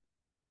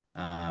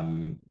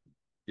um,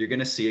 you're going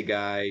to see a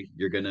guy,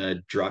 you're going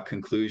to draw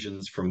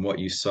conclusions from what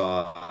you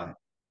saw.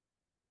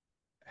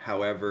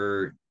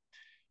 However,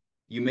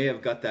 you may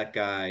have got that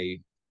guy,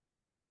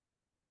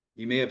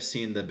 you may have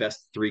seen the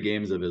best 3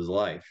 games of his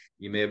life.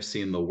 You may have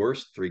seen the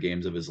worst 3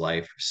 games of his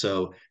life.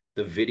 So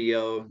the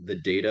video, the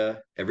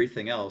data,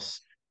 everything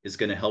else is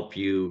going to help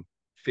you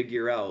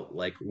figure out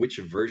like which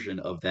version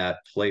of that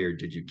player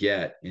did you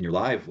get in your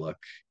live look,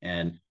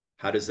 and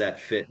how does that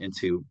fit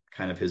into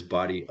kind of his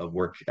body of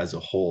work as a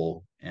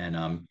whole.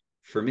 And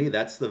for me,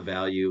 that's the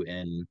value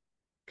in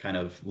kind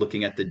of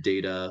looking at the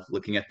data,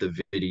 looking at the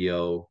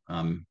video,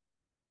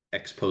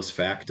 ex post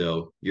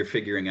facto. You're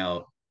figuring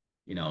out,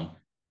 you know,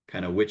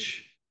 kind of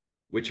which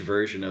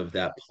version of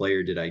that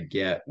player did I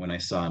get when I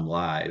saw him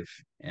live.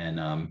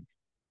 And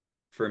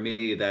for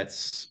me,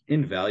 that's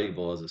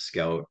invaluable as a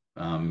scout.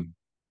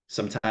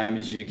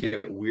 Sometimes you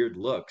get weird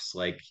looks,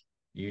 like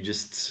you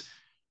just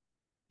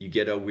you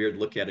get a weird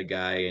look at a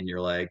guy and you're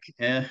like,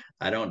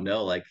 I don't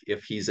know, like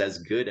if he's as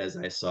good as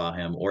I saw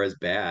him or as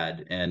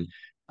bad. And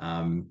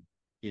um,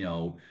 you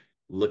know,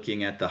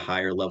 looking at the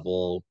higher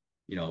level,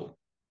 you know,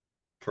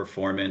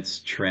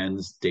 performance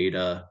trends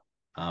data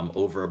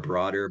over a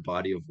broader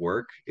body of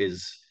work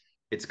is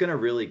it's going to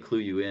really clue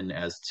you in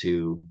as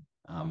to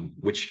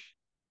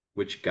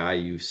which guy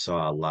you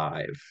saw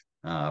live.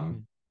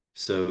 Um, Mm.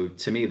 so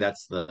to me,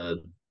 that's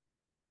the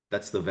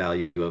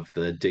value of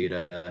the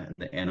data and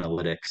the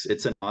analytics.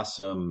 It's an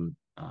awesome,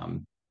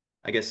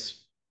 I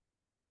guess,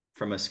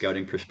 from a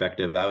scouting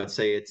perspective, I would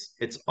say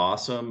it's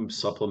awesome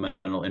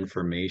supplemental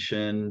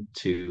information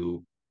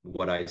to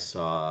what I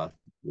saw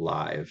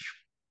live.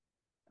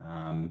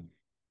 Um,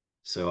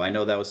 so I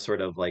know that was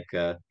sort of like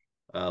a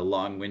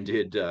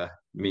long-winded,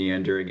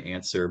 meandering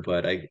answer,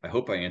 but I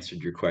hope I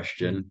answered your Mm.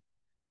 question.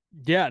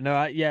 Yeah,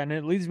 no, yeah, and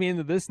it leads me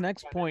into this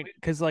next point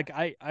because like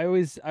I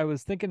was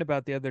thinking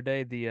about the other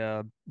day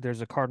there's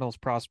a Cardinals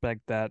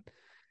prospect that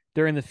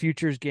during the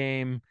futures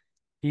game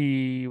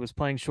he was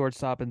playing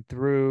shortstop and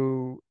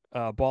threw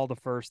a ball to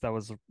first that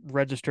was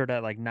registered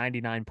at like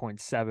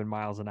 99.7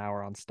 miles an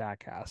hour on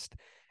Statcast.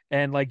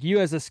 And like you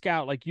as a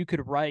scout, like you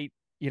could write,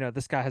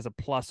 this guy has a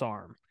plus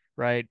arm,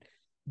 right?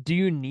 Do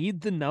you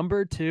need the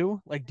number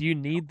too? Like do you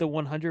need the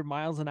 100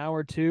 miles an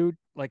hour too,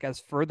 like as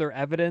further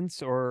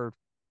evidence, or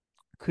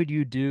could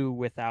you do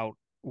without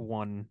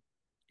one?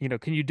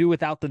 Can you do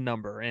without the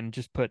number and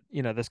just put,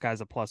 this guy's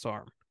a plus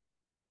arm?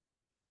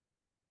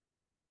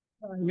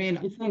 I mean,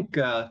 I think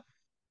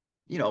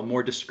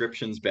more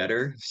description's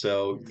better.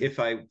 So if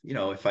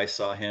I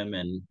saw him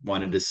and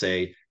wanted to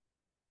say,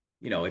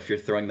 if you're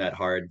throwing that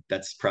hard,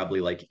 that's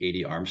probably like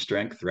 80 arm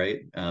strength,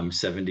 right?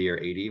 70 or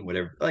 80,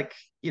 whatever. Like,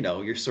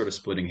 you're sort of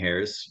splitting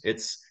hairs.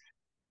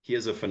 He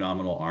has a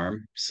phenomenal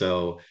arm.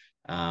 So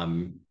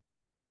um,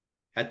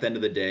 at the end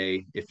of the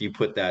day, if you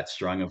put that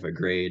strong of a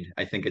grade,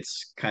 I think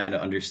it's kind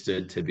of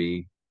understood to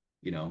be,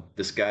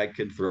 this guy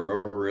could throw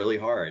really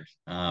hard.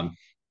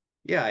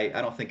 Yeah, I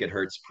don't think it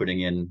hurts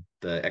putting in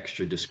the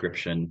extra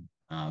description,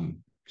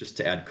 just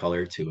to add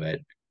color to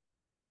it.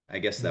 I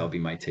guess that would be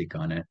my take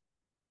on it.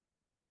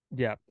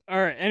 Yeah. All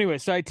right. Anyway,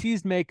 so I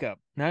teased makeup.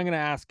 Now I'm going to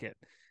ask it.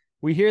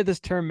 We hear this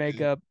term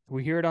makeup.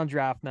 We hear it on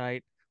draft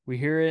night. We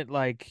hear it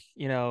like,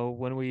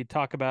 when we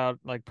talk about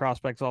like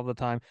prospects all the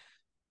time.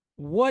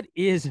 What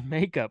is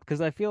makeup?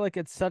 Because I feel like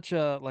it's such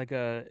a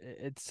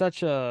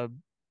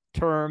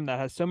term that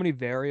has so many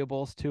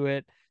variables to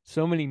it,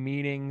 so many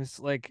meanings.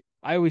 Like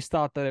I always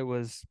thought that it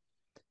was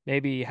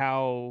maybe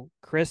how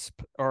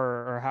crisp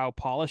or how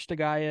polished a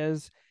guy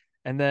is.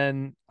 And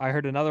then I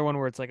heard another one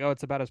where it's like, oh,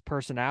 it's about his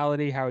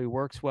personality, how he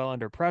works well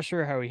under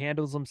pressure, how he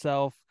handles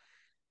himself,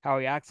 how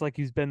he acts like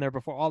he's been there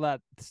before, all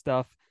that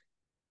stuff.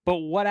 But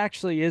what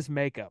actually is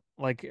makeup?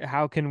 Like,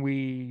 how can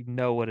we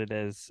know what it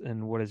is?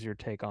 And what is your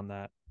take on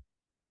that?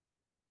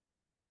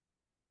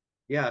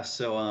 Yeah,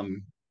 so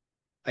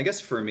I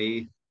guess for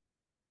me,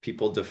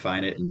 people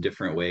define it in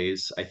different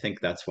ways. I think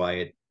that's why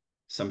it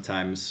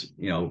sometimes,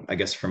 I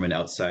guess from an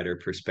outsider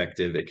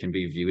perspective, it can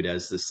be viewed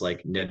as this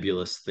like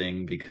nebulous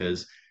thing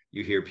because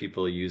you hear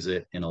people use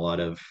it in a lot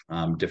of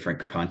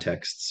different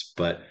contexts.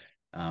 But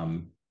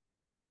um,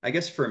 I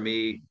guess for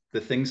me, the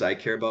things I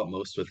care about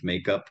most with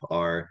makeup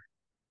are,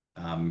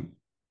 um,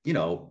 you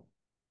know,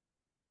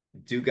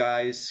 do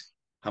guys,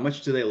 how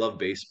much do they love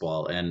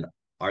baseball? And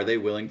are they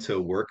willing to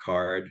work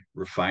hard,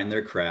 refine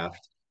their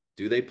craft?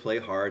 Do they play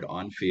hard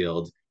on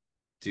field?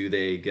 Do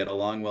they get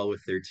along well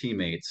with their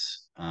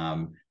teammates?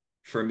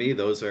 For me,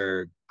 those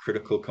are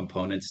critical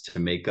components to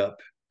makeup.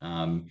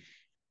 Um,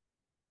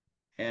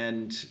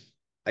 and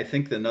I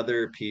think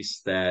another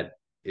piece that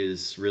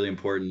is really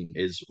important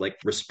is like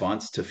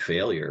response to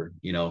failure.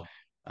 A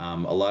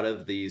lot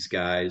of these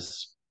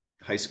guys,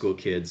 high school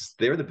kids,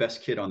 they're the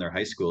best kid on their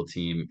high school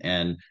team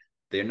and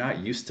they're not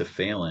used to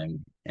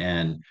failing.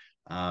 And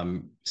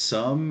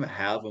some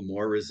have a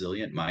more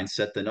resilient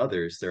mindset than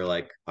others. They're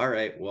like, all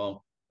right,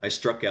 well, I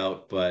struck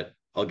out, but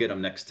I'll get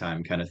them next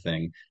time, kind of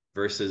thing.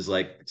 Versus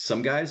like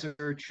some guys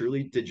are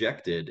truly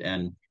dejected.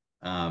 And,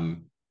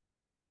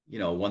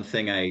 one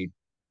thing I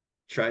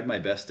tried my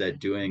best at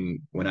doing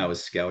when I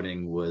was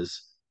scouting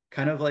was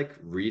kind of like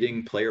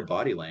reading player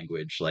body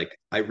language. Like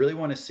I really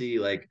want to see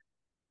like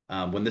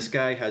when this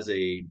guy has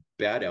a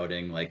bad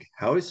outing, like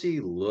how does he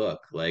look?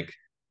 Like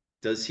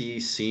does he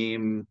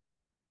seem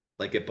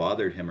like it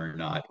bothered him or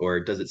not? Or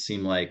does it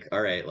seem like,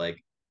 all right, like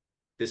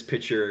this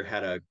pitcher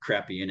had a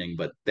crappy inning,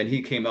 but then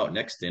he came out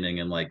next inning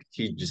and like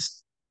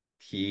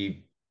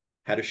he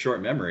had a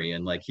short memory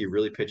and like he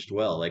really pitched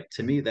well. Like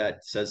to me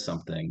that says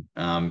something.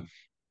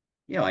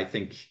 You know, I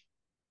think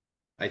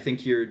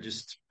you're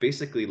just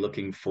basically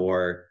looking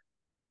for,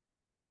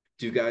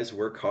 do guys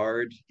work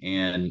hard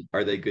and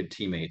are they good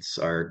teammates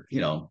are,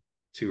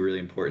 two really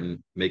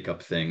important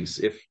makeup things.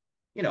 If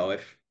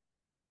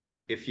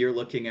you're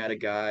looking at a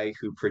guy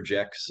who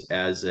projects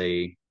as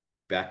a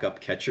backup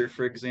catcher,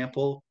 for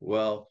example,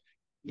 well,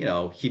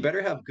 he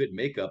better have good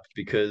makeup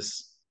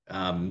because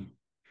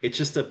it's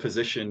just a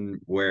position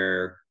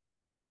where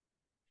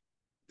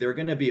there are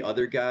going to be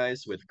other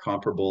guys with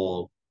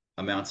comparable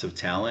amounts of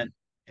talent.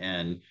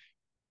 And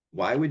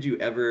why would you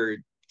ever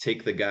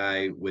take the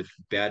guy with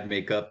bad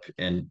makeup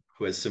and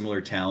who has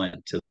similar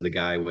talent to the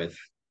guy with,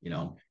 you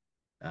know,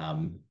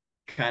 um,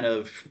 kind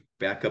of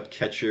backup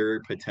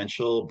catcher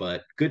potential,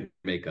 but good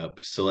makeup?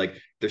 So like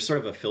there's sort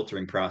of a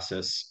filtering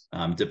process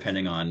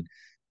depending on,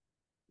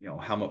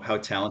 how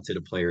talented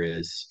a player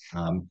is.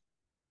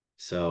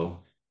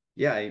 So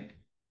yeah,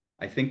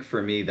 I think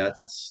for me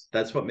that's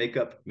what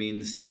makeup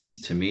means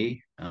to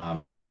me.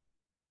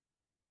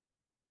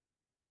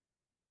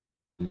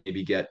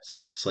 Maybe get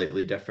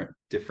slightly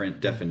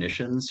different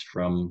definitions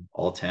from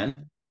all 10.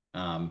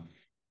 Um,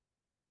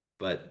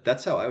 but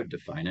that's how I would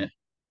define it.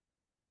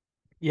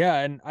 Yeah,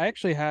 and I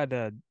actually had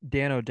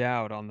Dan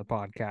O'Dowd on the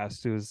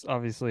podcast, who's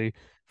obviously,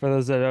 for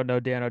those that don't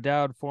know, Dan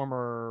O'Dowd,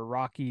 former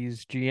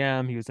Rockies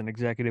GM. He was an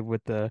executive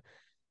with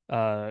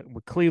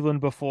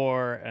Cleveland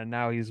before, and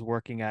now he's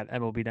working at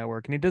MLB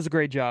Network, and he does a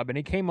great job. And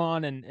he came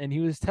on and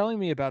he was telling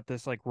me about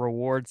this like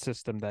reward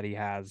system that he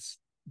has,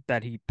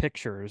 that he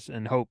pictures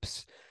and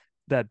hopes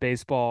that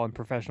baseball and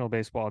professional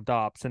baseball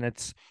adopts. And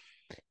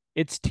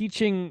it's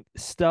teaching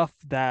stuff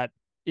that,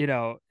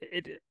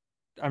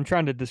 I'm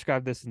trying to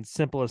describe this in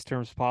simplest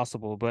terms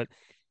possible, but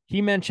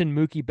he mentioned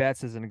Mookie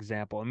Betts as an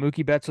example. And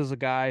Mookie Betts was a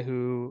guy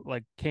who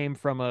like came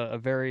from a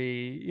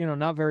very,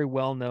 not very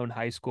well-known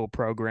high school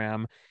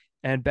program.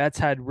 And Betts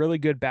had really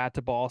good bat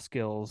to ball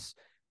skills.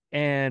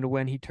 And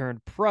when he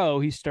turned pro,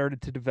 he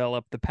started to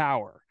develop the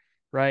power,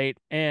 right?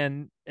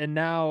 And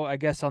now I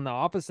guess on the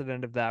opposite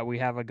end of that, we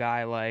have a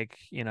guy like,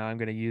 I'm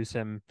going to use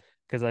him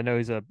because I know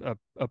he's a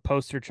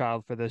poster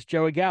child for this,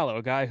 Joey Gallo,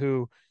 a guy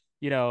who,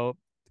 you know,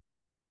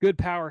 good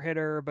power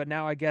hitter, but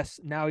now I guess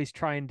now he's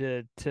trying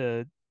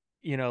to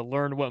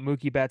learn what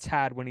Mookie Betts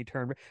had when he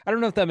turned. I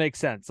don't know if that makes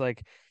sense.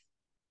 Like,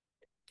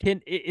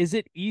 is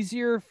it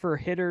easier for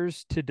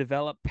hitters to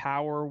develop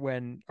power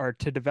or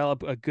to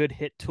develop a good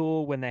hit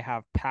tool when they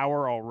have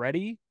power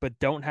already but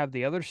don't have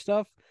the other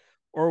stuff,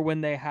 or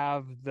when they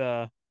have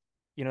the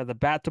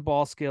bat to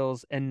ball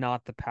skills and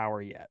not the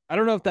power yet? I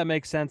don't know if that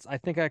makes sense. I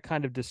think I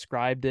kind of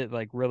described it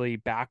like really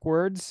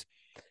backwards,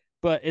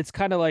 but it's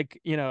kind of like,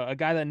 a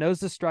guy that knows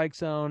the strike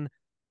zone,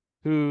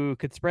 who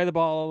could spray the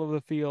ball all over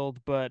the field,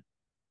 but,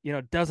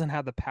 doesn't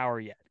have the power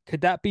yet.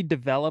 Could that be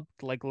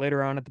developed like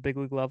later on at the big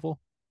league level?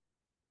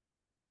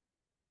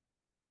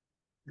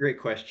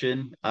 Great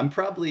question. I'm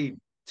probably,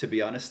 to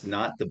be honest,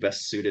 not the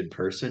best suited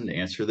person to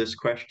answer this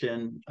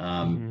question.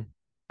 Mm-hmm.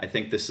 I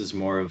think this is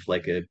more of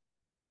like a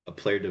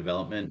player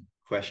development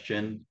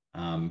question.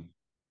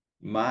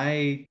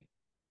 My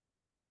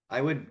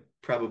I would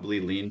probably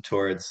lean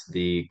towards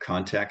the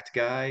contact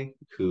guy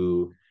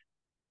who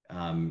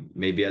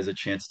maybe has a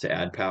chance to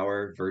add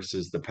power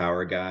versus the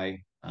power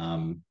guy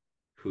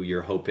who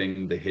you're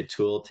hoping the hit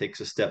tool takes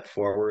a step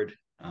forward.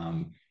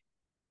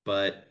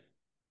 But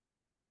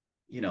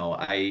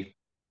I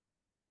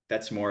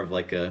that's more of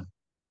like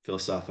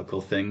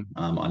philosophical thing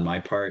on my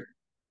part.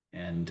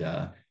 And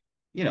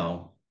you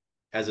know,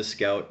 as a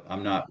scout,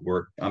 I'm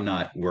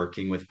not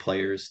working with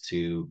players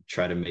to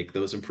try to make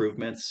those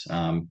improvements.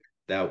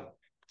 That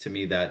to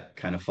me, that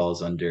kind of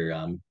falls under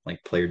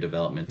like player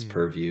development's Hmm.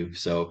 purview.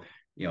 So,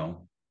 you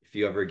know, if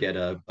you ever get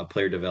a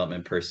player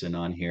development person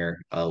on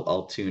here,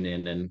 I'll tune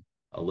in and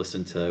I'll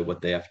listen to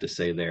what they have to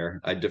say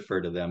there. I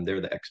defer to them. They're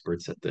the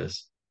experts at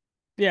this.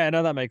 Yeah, I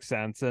know that makes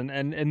sense.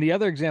 And the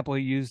other example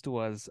he used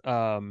was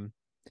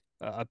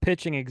a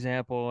pitching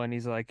example, and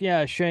he's like,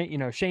 yeah, Shane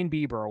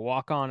Bieber, a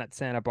walk on at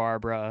Santa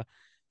Barbara,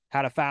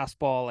 had a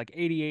fastball like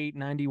 88,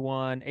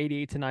 91,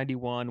 88 to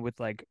 91 with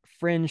like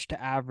fringe to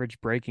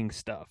average breaking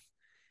stuff.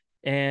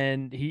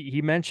 And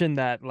he mentioned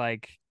that,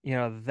 like,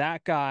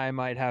 that guy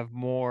might have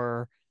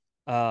more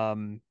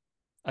um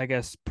I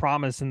guess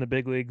promise in the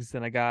big leagues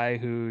than a guy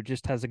who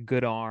just has a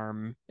good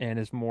arm and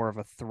is more of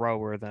a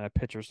thrower than a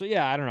pitcher. So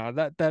yeah, I don't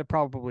know. That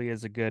probably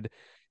is a good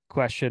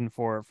question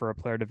for a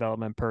player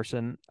development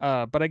person.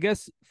 But I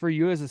guess for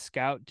you as a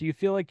scout, do you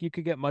feel like you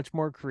could get much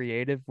more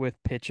creative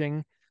with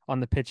pitching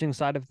on the pitching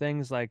side of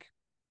things? Like,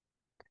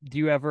 do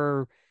you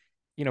ever,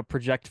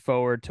 project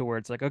forward to where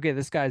it's like, okay,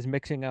 this guy's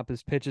mixing up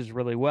his pitches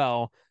really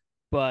well,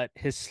 but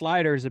his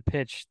slider is a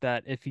pitch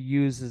that if he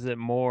uses it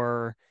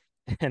more,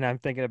 and I'm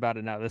thinking about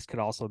it now, this could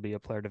also be a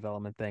player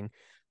development thing,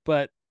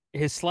 but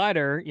his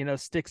slider,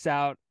 sticks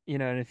out,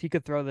 and if he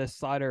could throw this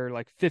slider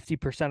like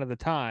 50% of the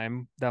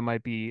time, that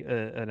might be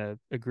an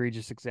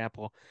egregious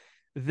example,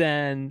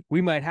 then we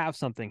might have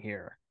something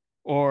here.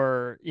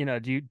 Or,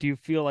 do you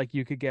feel like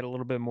you could get a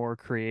little bit more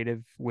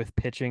creative with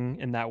pitching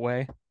in that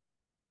way?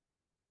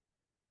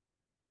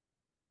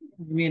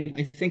 I mean,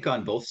 I think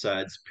on both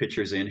sides,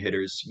 pitchers and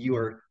hitters,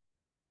 you're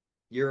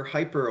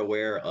hyper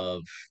aware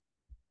of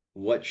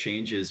what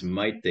changes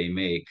might they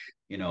make.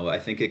 You know, I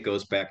think it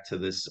goes back to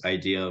this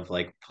idea of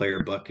like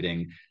player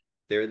bucketing.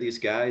 There are these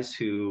guys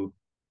who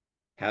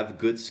have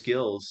good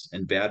skills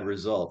and bad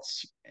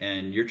results,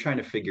 and you're trying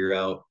to figure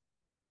out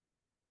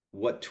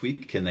what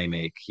tweak can they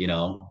make, you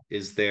know?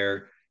 Is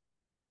there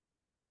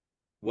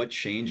what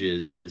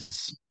changes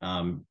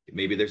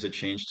maybe there's a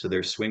change to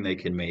their swing they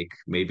can make.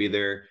 Maybe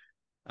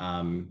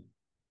um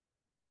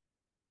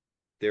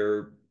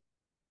they're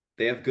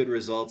they have good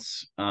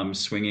results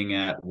swinging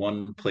at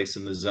one place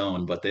in the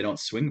zone, but they don't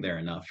swing there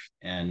enough.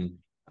 And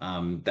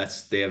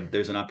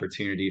there's an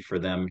opportunity for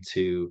them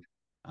to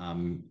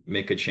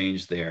make a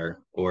change there.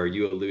 Or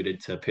you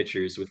alluded to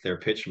pitchers with their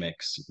pitch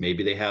mix.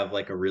 Maybe they have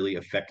like a really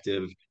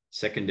effective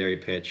secondary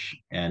pitch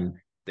and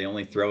they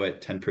only throw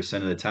it 10%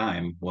 of the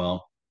time.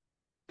 Well,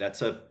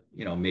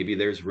 maybe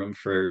there's room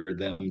for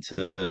them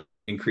to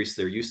increase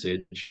their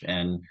usage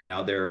and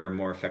now they're a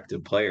more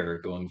effective player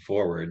going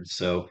forward.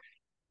 So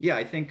yeah,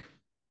 I think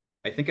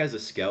as a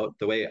scout,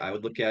 the way I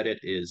would look at it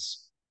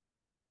is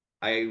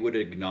I would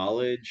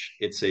acknowledge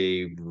it's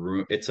a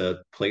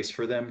place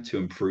for them to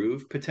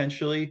improve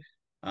potentially.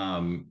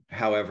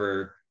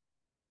 However,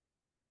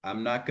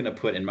 I'm not going to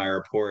put in my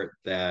report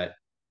that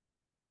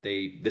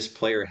this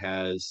player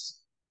has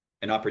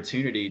an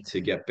opportunity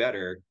to get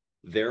better,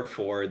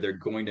 therefore they're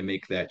going to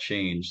make that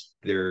change.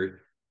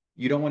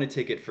 You don't want to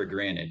take it for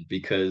granted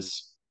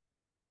because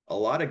a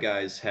lot of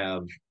guys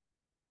have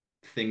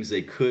things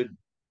they could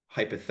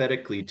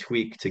hypothetically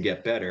tweak to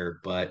get better,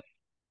 but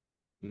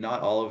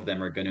not all of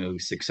them are going to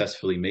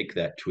successfully make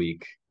that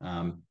tweak.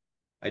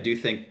 I do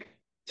think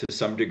to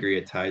some degree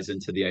it ties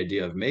into the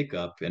idea of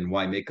makeup and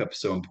why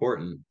makeup's so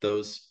important.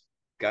 Those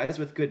guys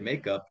with good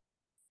makeup,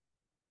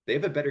 they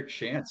have a better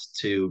chance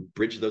to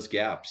bridge those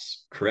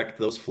gaps, correct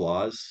those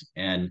flaws,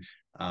 and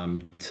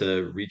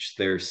to reach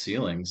their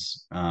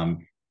ceilings.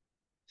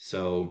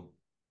 So,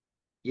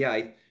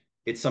 yeah,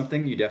 it's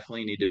something you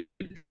definitely need to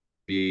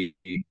be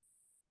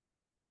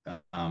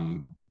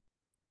um,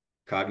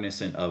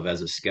 cognizant of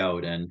as a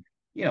scout. And,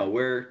 you know,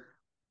 we're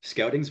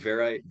scouting's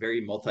very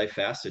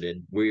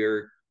multifaceted.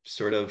 We're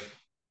sort of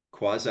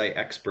quasi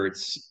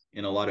experts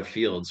in a lot of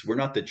fields. We're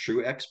not the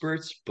true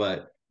experts,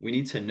 but we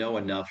need to know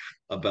enough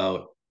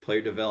about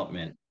player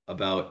development,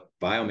 about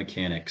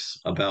biomechanics,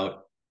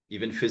 about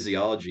even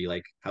physiology.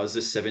 Like, how's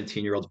this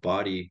 17-year-old's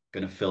body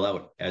going to fill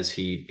out as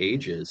he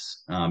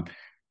ages?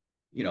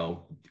 We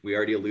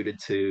already alluded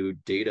to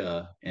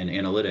data and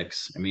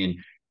analytics. I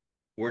mean,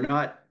 we're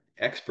not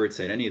experts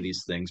at any of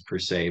these things per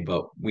se,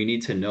 but we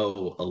need to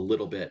know a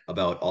little bit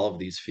about all of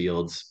these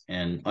fields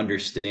and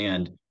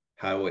understand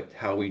how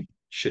we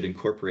should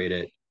incorporate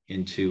it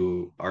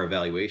into our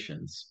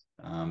evaluations.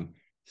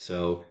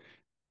 So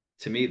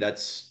to me,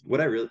 that's what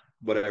I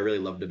really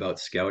loved about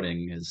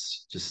scouting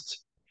is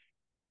just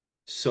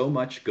so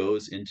much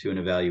goes into an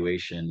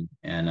evaluation,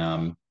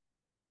 and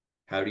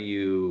how do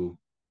you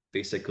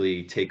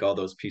basically take all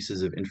those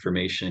pieces of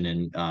information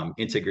and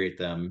integrate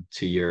them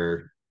into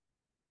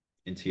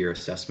your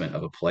assessment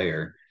of a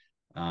player.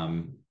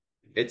 Um,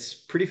 it's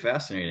pretty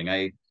fascinating.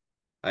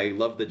 I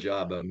love the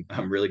job.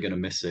 I'm really gonna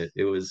miss it.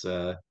 It was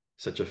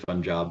such a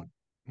fun job.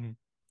 Mhm.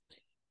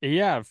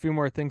 Yeah, a few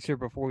more things here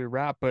before we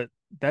wrap, but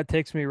that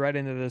takes me right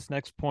into this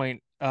next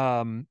point.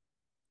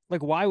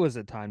 like why was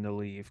it time to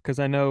leave? Because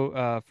I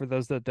know for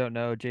those that don't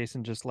know,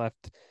 Jason just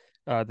left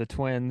the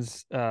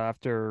Twins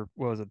after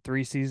what was it,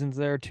 3 seasons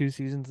there, 2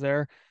 seasons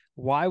there.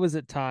 Why was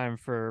it time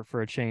for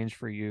a change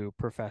for you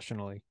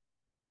professionally?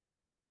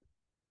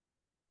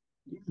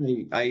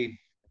 I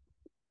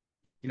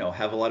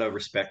have a lot of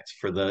respect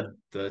for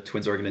the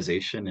Twins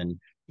organization, and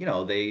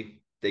they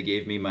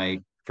gave me my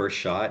first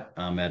shot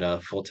at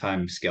a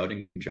full-time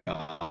scouting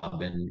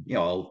job, and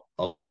I'll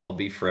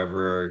be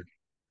forever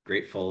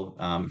grateful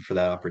for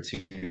that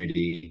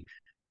opportunity.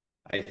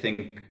 I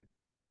think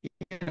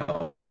you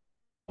know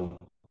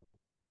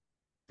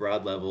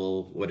broad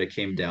level, what it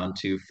came down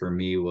to for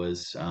me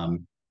was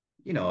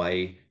you know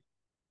I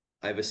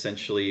I've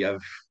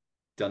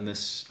done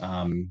this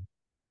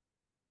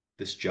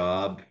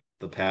job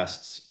the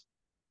past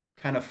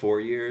kind of 4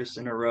 years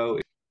in a row.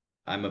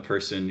 I'm a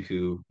person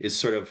who is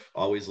sort of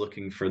always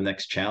looking for the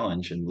next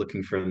challenge and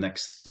looking for the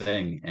next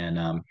thing. And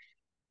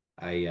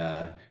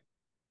I,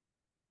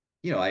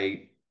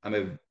 I'm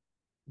a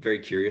very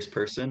curious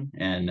person,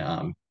 and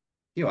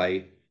you know,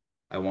 I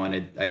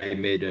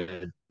made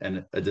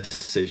a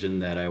decision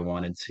that I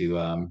wanted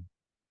to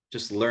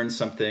just learn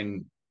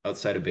something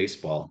outside of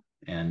baseball,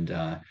 and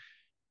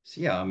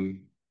so yeah,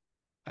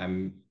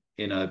 I'm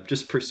in a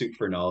just pursuit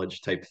for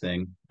knowledge type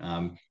thing.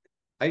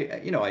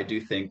 I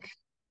do think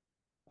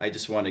I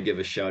just want to give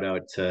a shout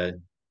out to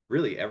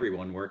really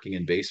everyone working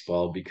in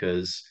baseball,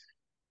 because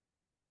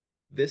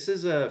this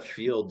is a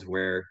field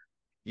where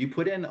you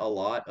put in a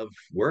lot of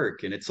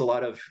work and it's a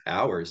lot of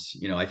hours.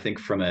 I think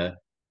from a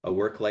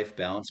work-life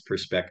balance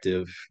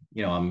perspective,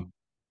 I'm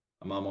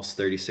almost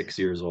 36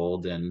 years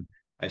old, and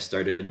I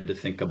started to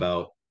think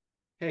about,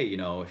 hey,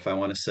 if I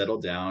want to settle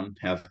down,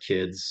 have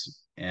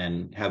kids,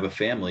 and have a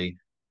family,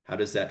 how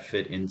does that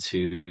fit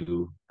into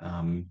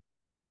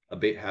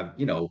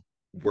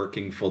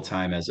working full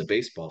time as a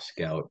baseball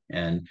scout?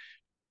 And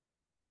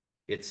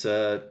it's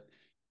a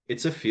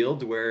it's a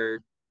field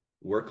where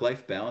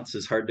work-life balance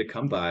is hard to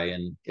come by,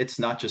 and it's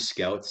not just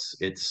scouts,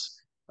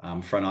 it's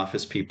front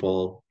office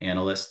people,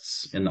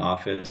 analysts in the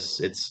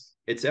office,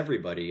 it's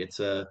everybody. It's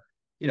a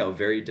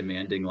very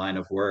demanding line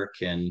of work,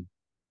 and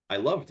I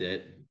loved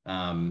it.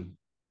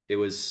 It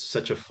was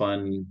such a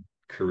fun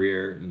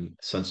career and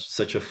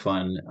such a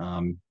fun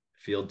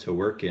field to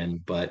work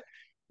in, but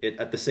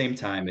at the same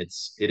time, it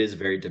is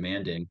very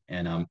demanding.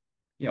 And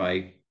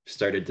I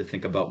started to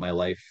think about my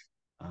life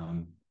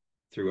um,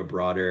 through a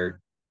broader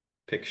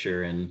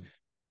picture, and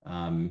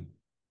um,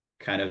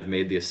 kind of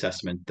made the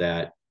assessment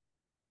that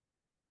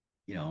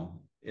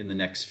in the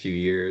next few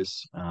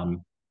years,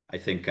 I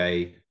think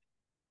I'm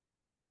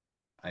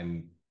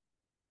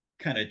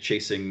kind of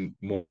chasing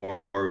more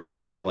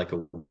like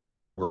a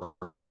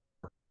work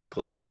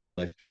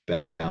life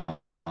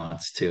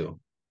balance too,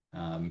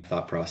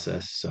 thought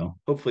process. So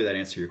hopefully that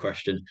answered your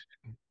question.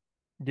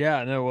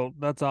 Yeah, no, well,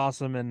 that's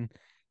awesome,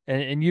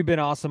 and you've been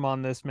awesome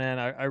on this, man.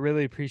 I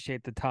really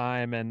appreciate the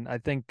time, and I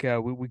think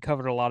we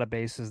covered a lot of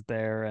bases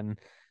there, and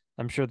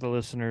I'm sure the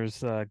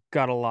listeners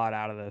got a lot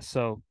out of this.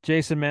 So,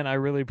 Jason, man, I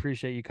really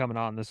appreciate you coming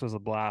on. This was a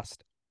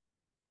blast.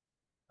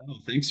 Oh,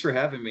 thanks for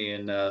having me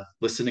and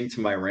listening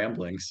to my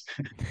ramblings.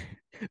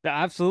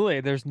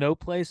 Absolutely, there's no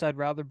place I'd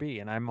rather be,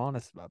 and I'm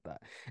honest about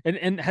that.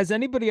 And has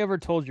anybody ever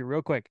told you,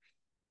 real quick?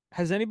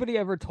 Has anybody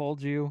ever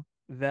told you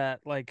that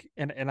like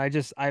and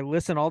I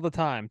listen all the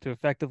time to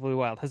Effectively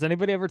Wild. Has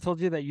anybody ever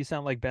told you that you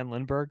sound like Ben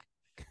Lindbergh?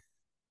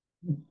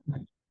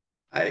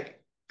 I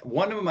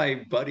One of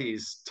my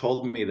buddies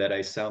told me that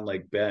I sound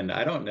like Ben.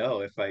 I don't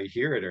know if I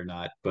hear it or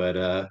not,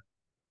 but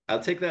I'll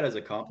take that as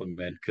a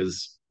compliment,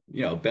 because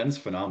Ben's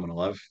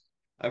phenomenal.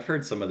 I've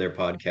heard some of their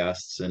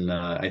podcasts, and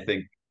I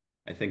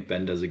think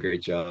Ben does a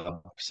great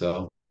job.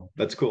 So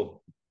that's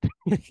cool.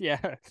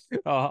 Yeah.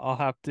 I'll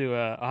have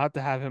to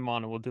have him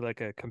on and we'll do like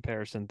a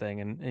comparison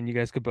thing and you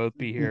guys could both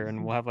be here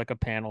and we'll have like a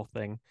panel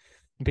thing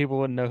and people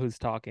wouldn't know who's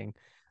talking.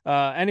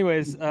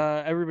 Anyways,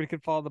 everybody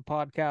could follow the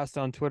podcast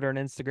on Twitter and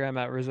Instagram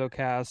at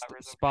RizzoCast,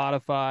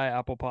 Spotify,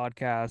 Apple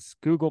Podcasts,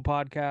 Google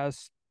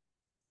Podcasts,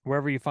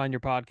 wherever you find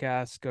your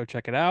podcasts, go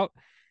check it out.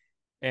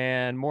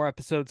 And more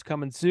episodes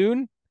coming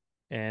soon.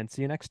 And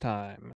see you next time.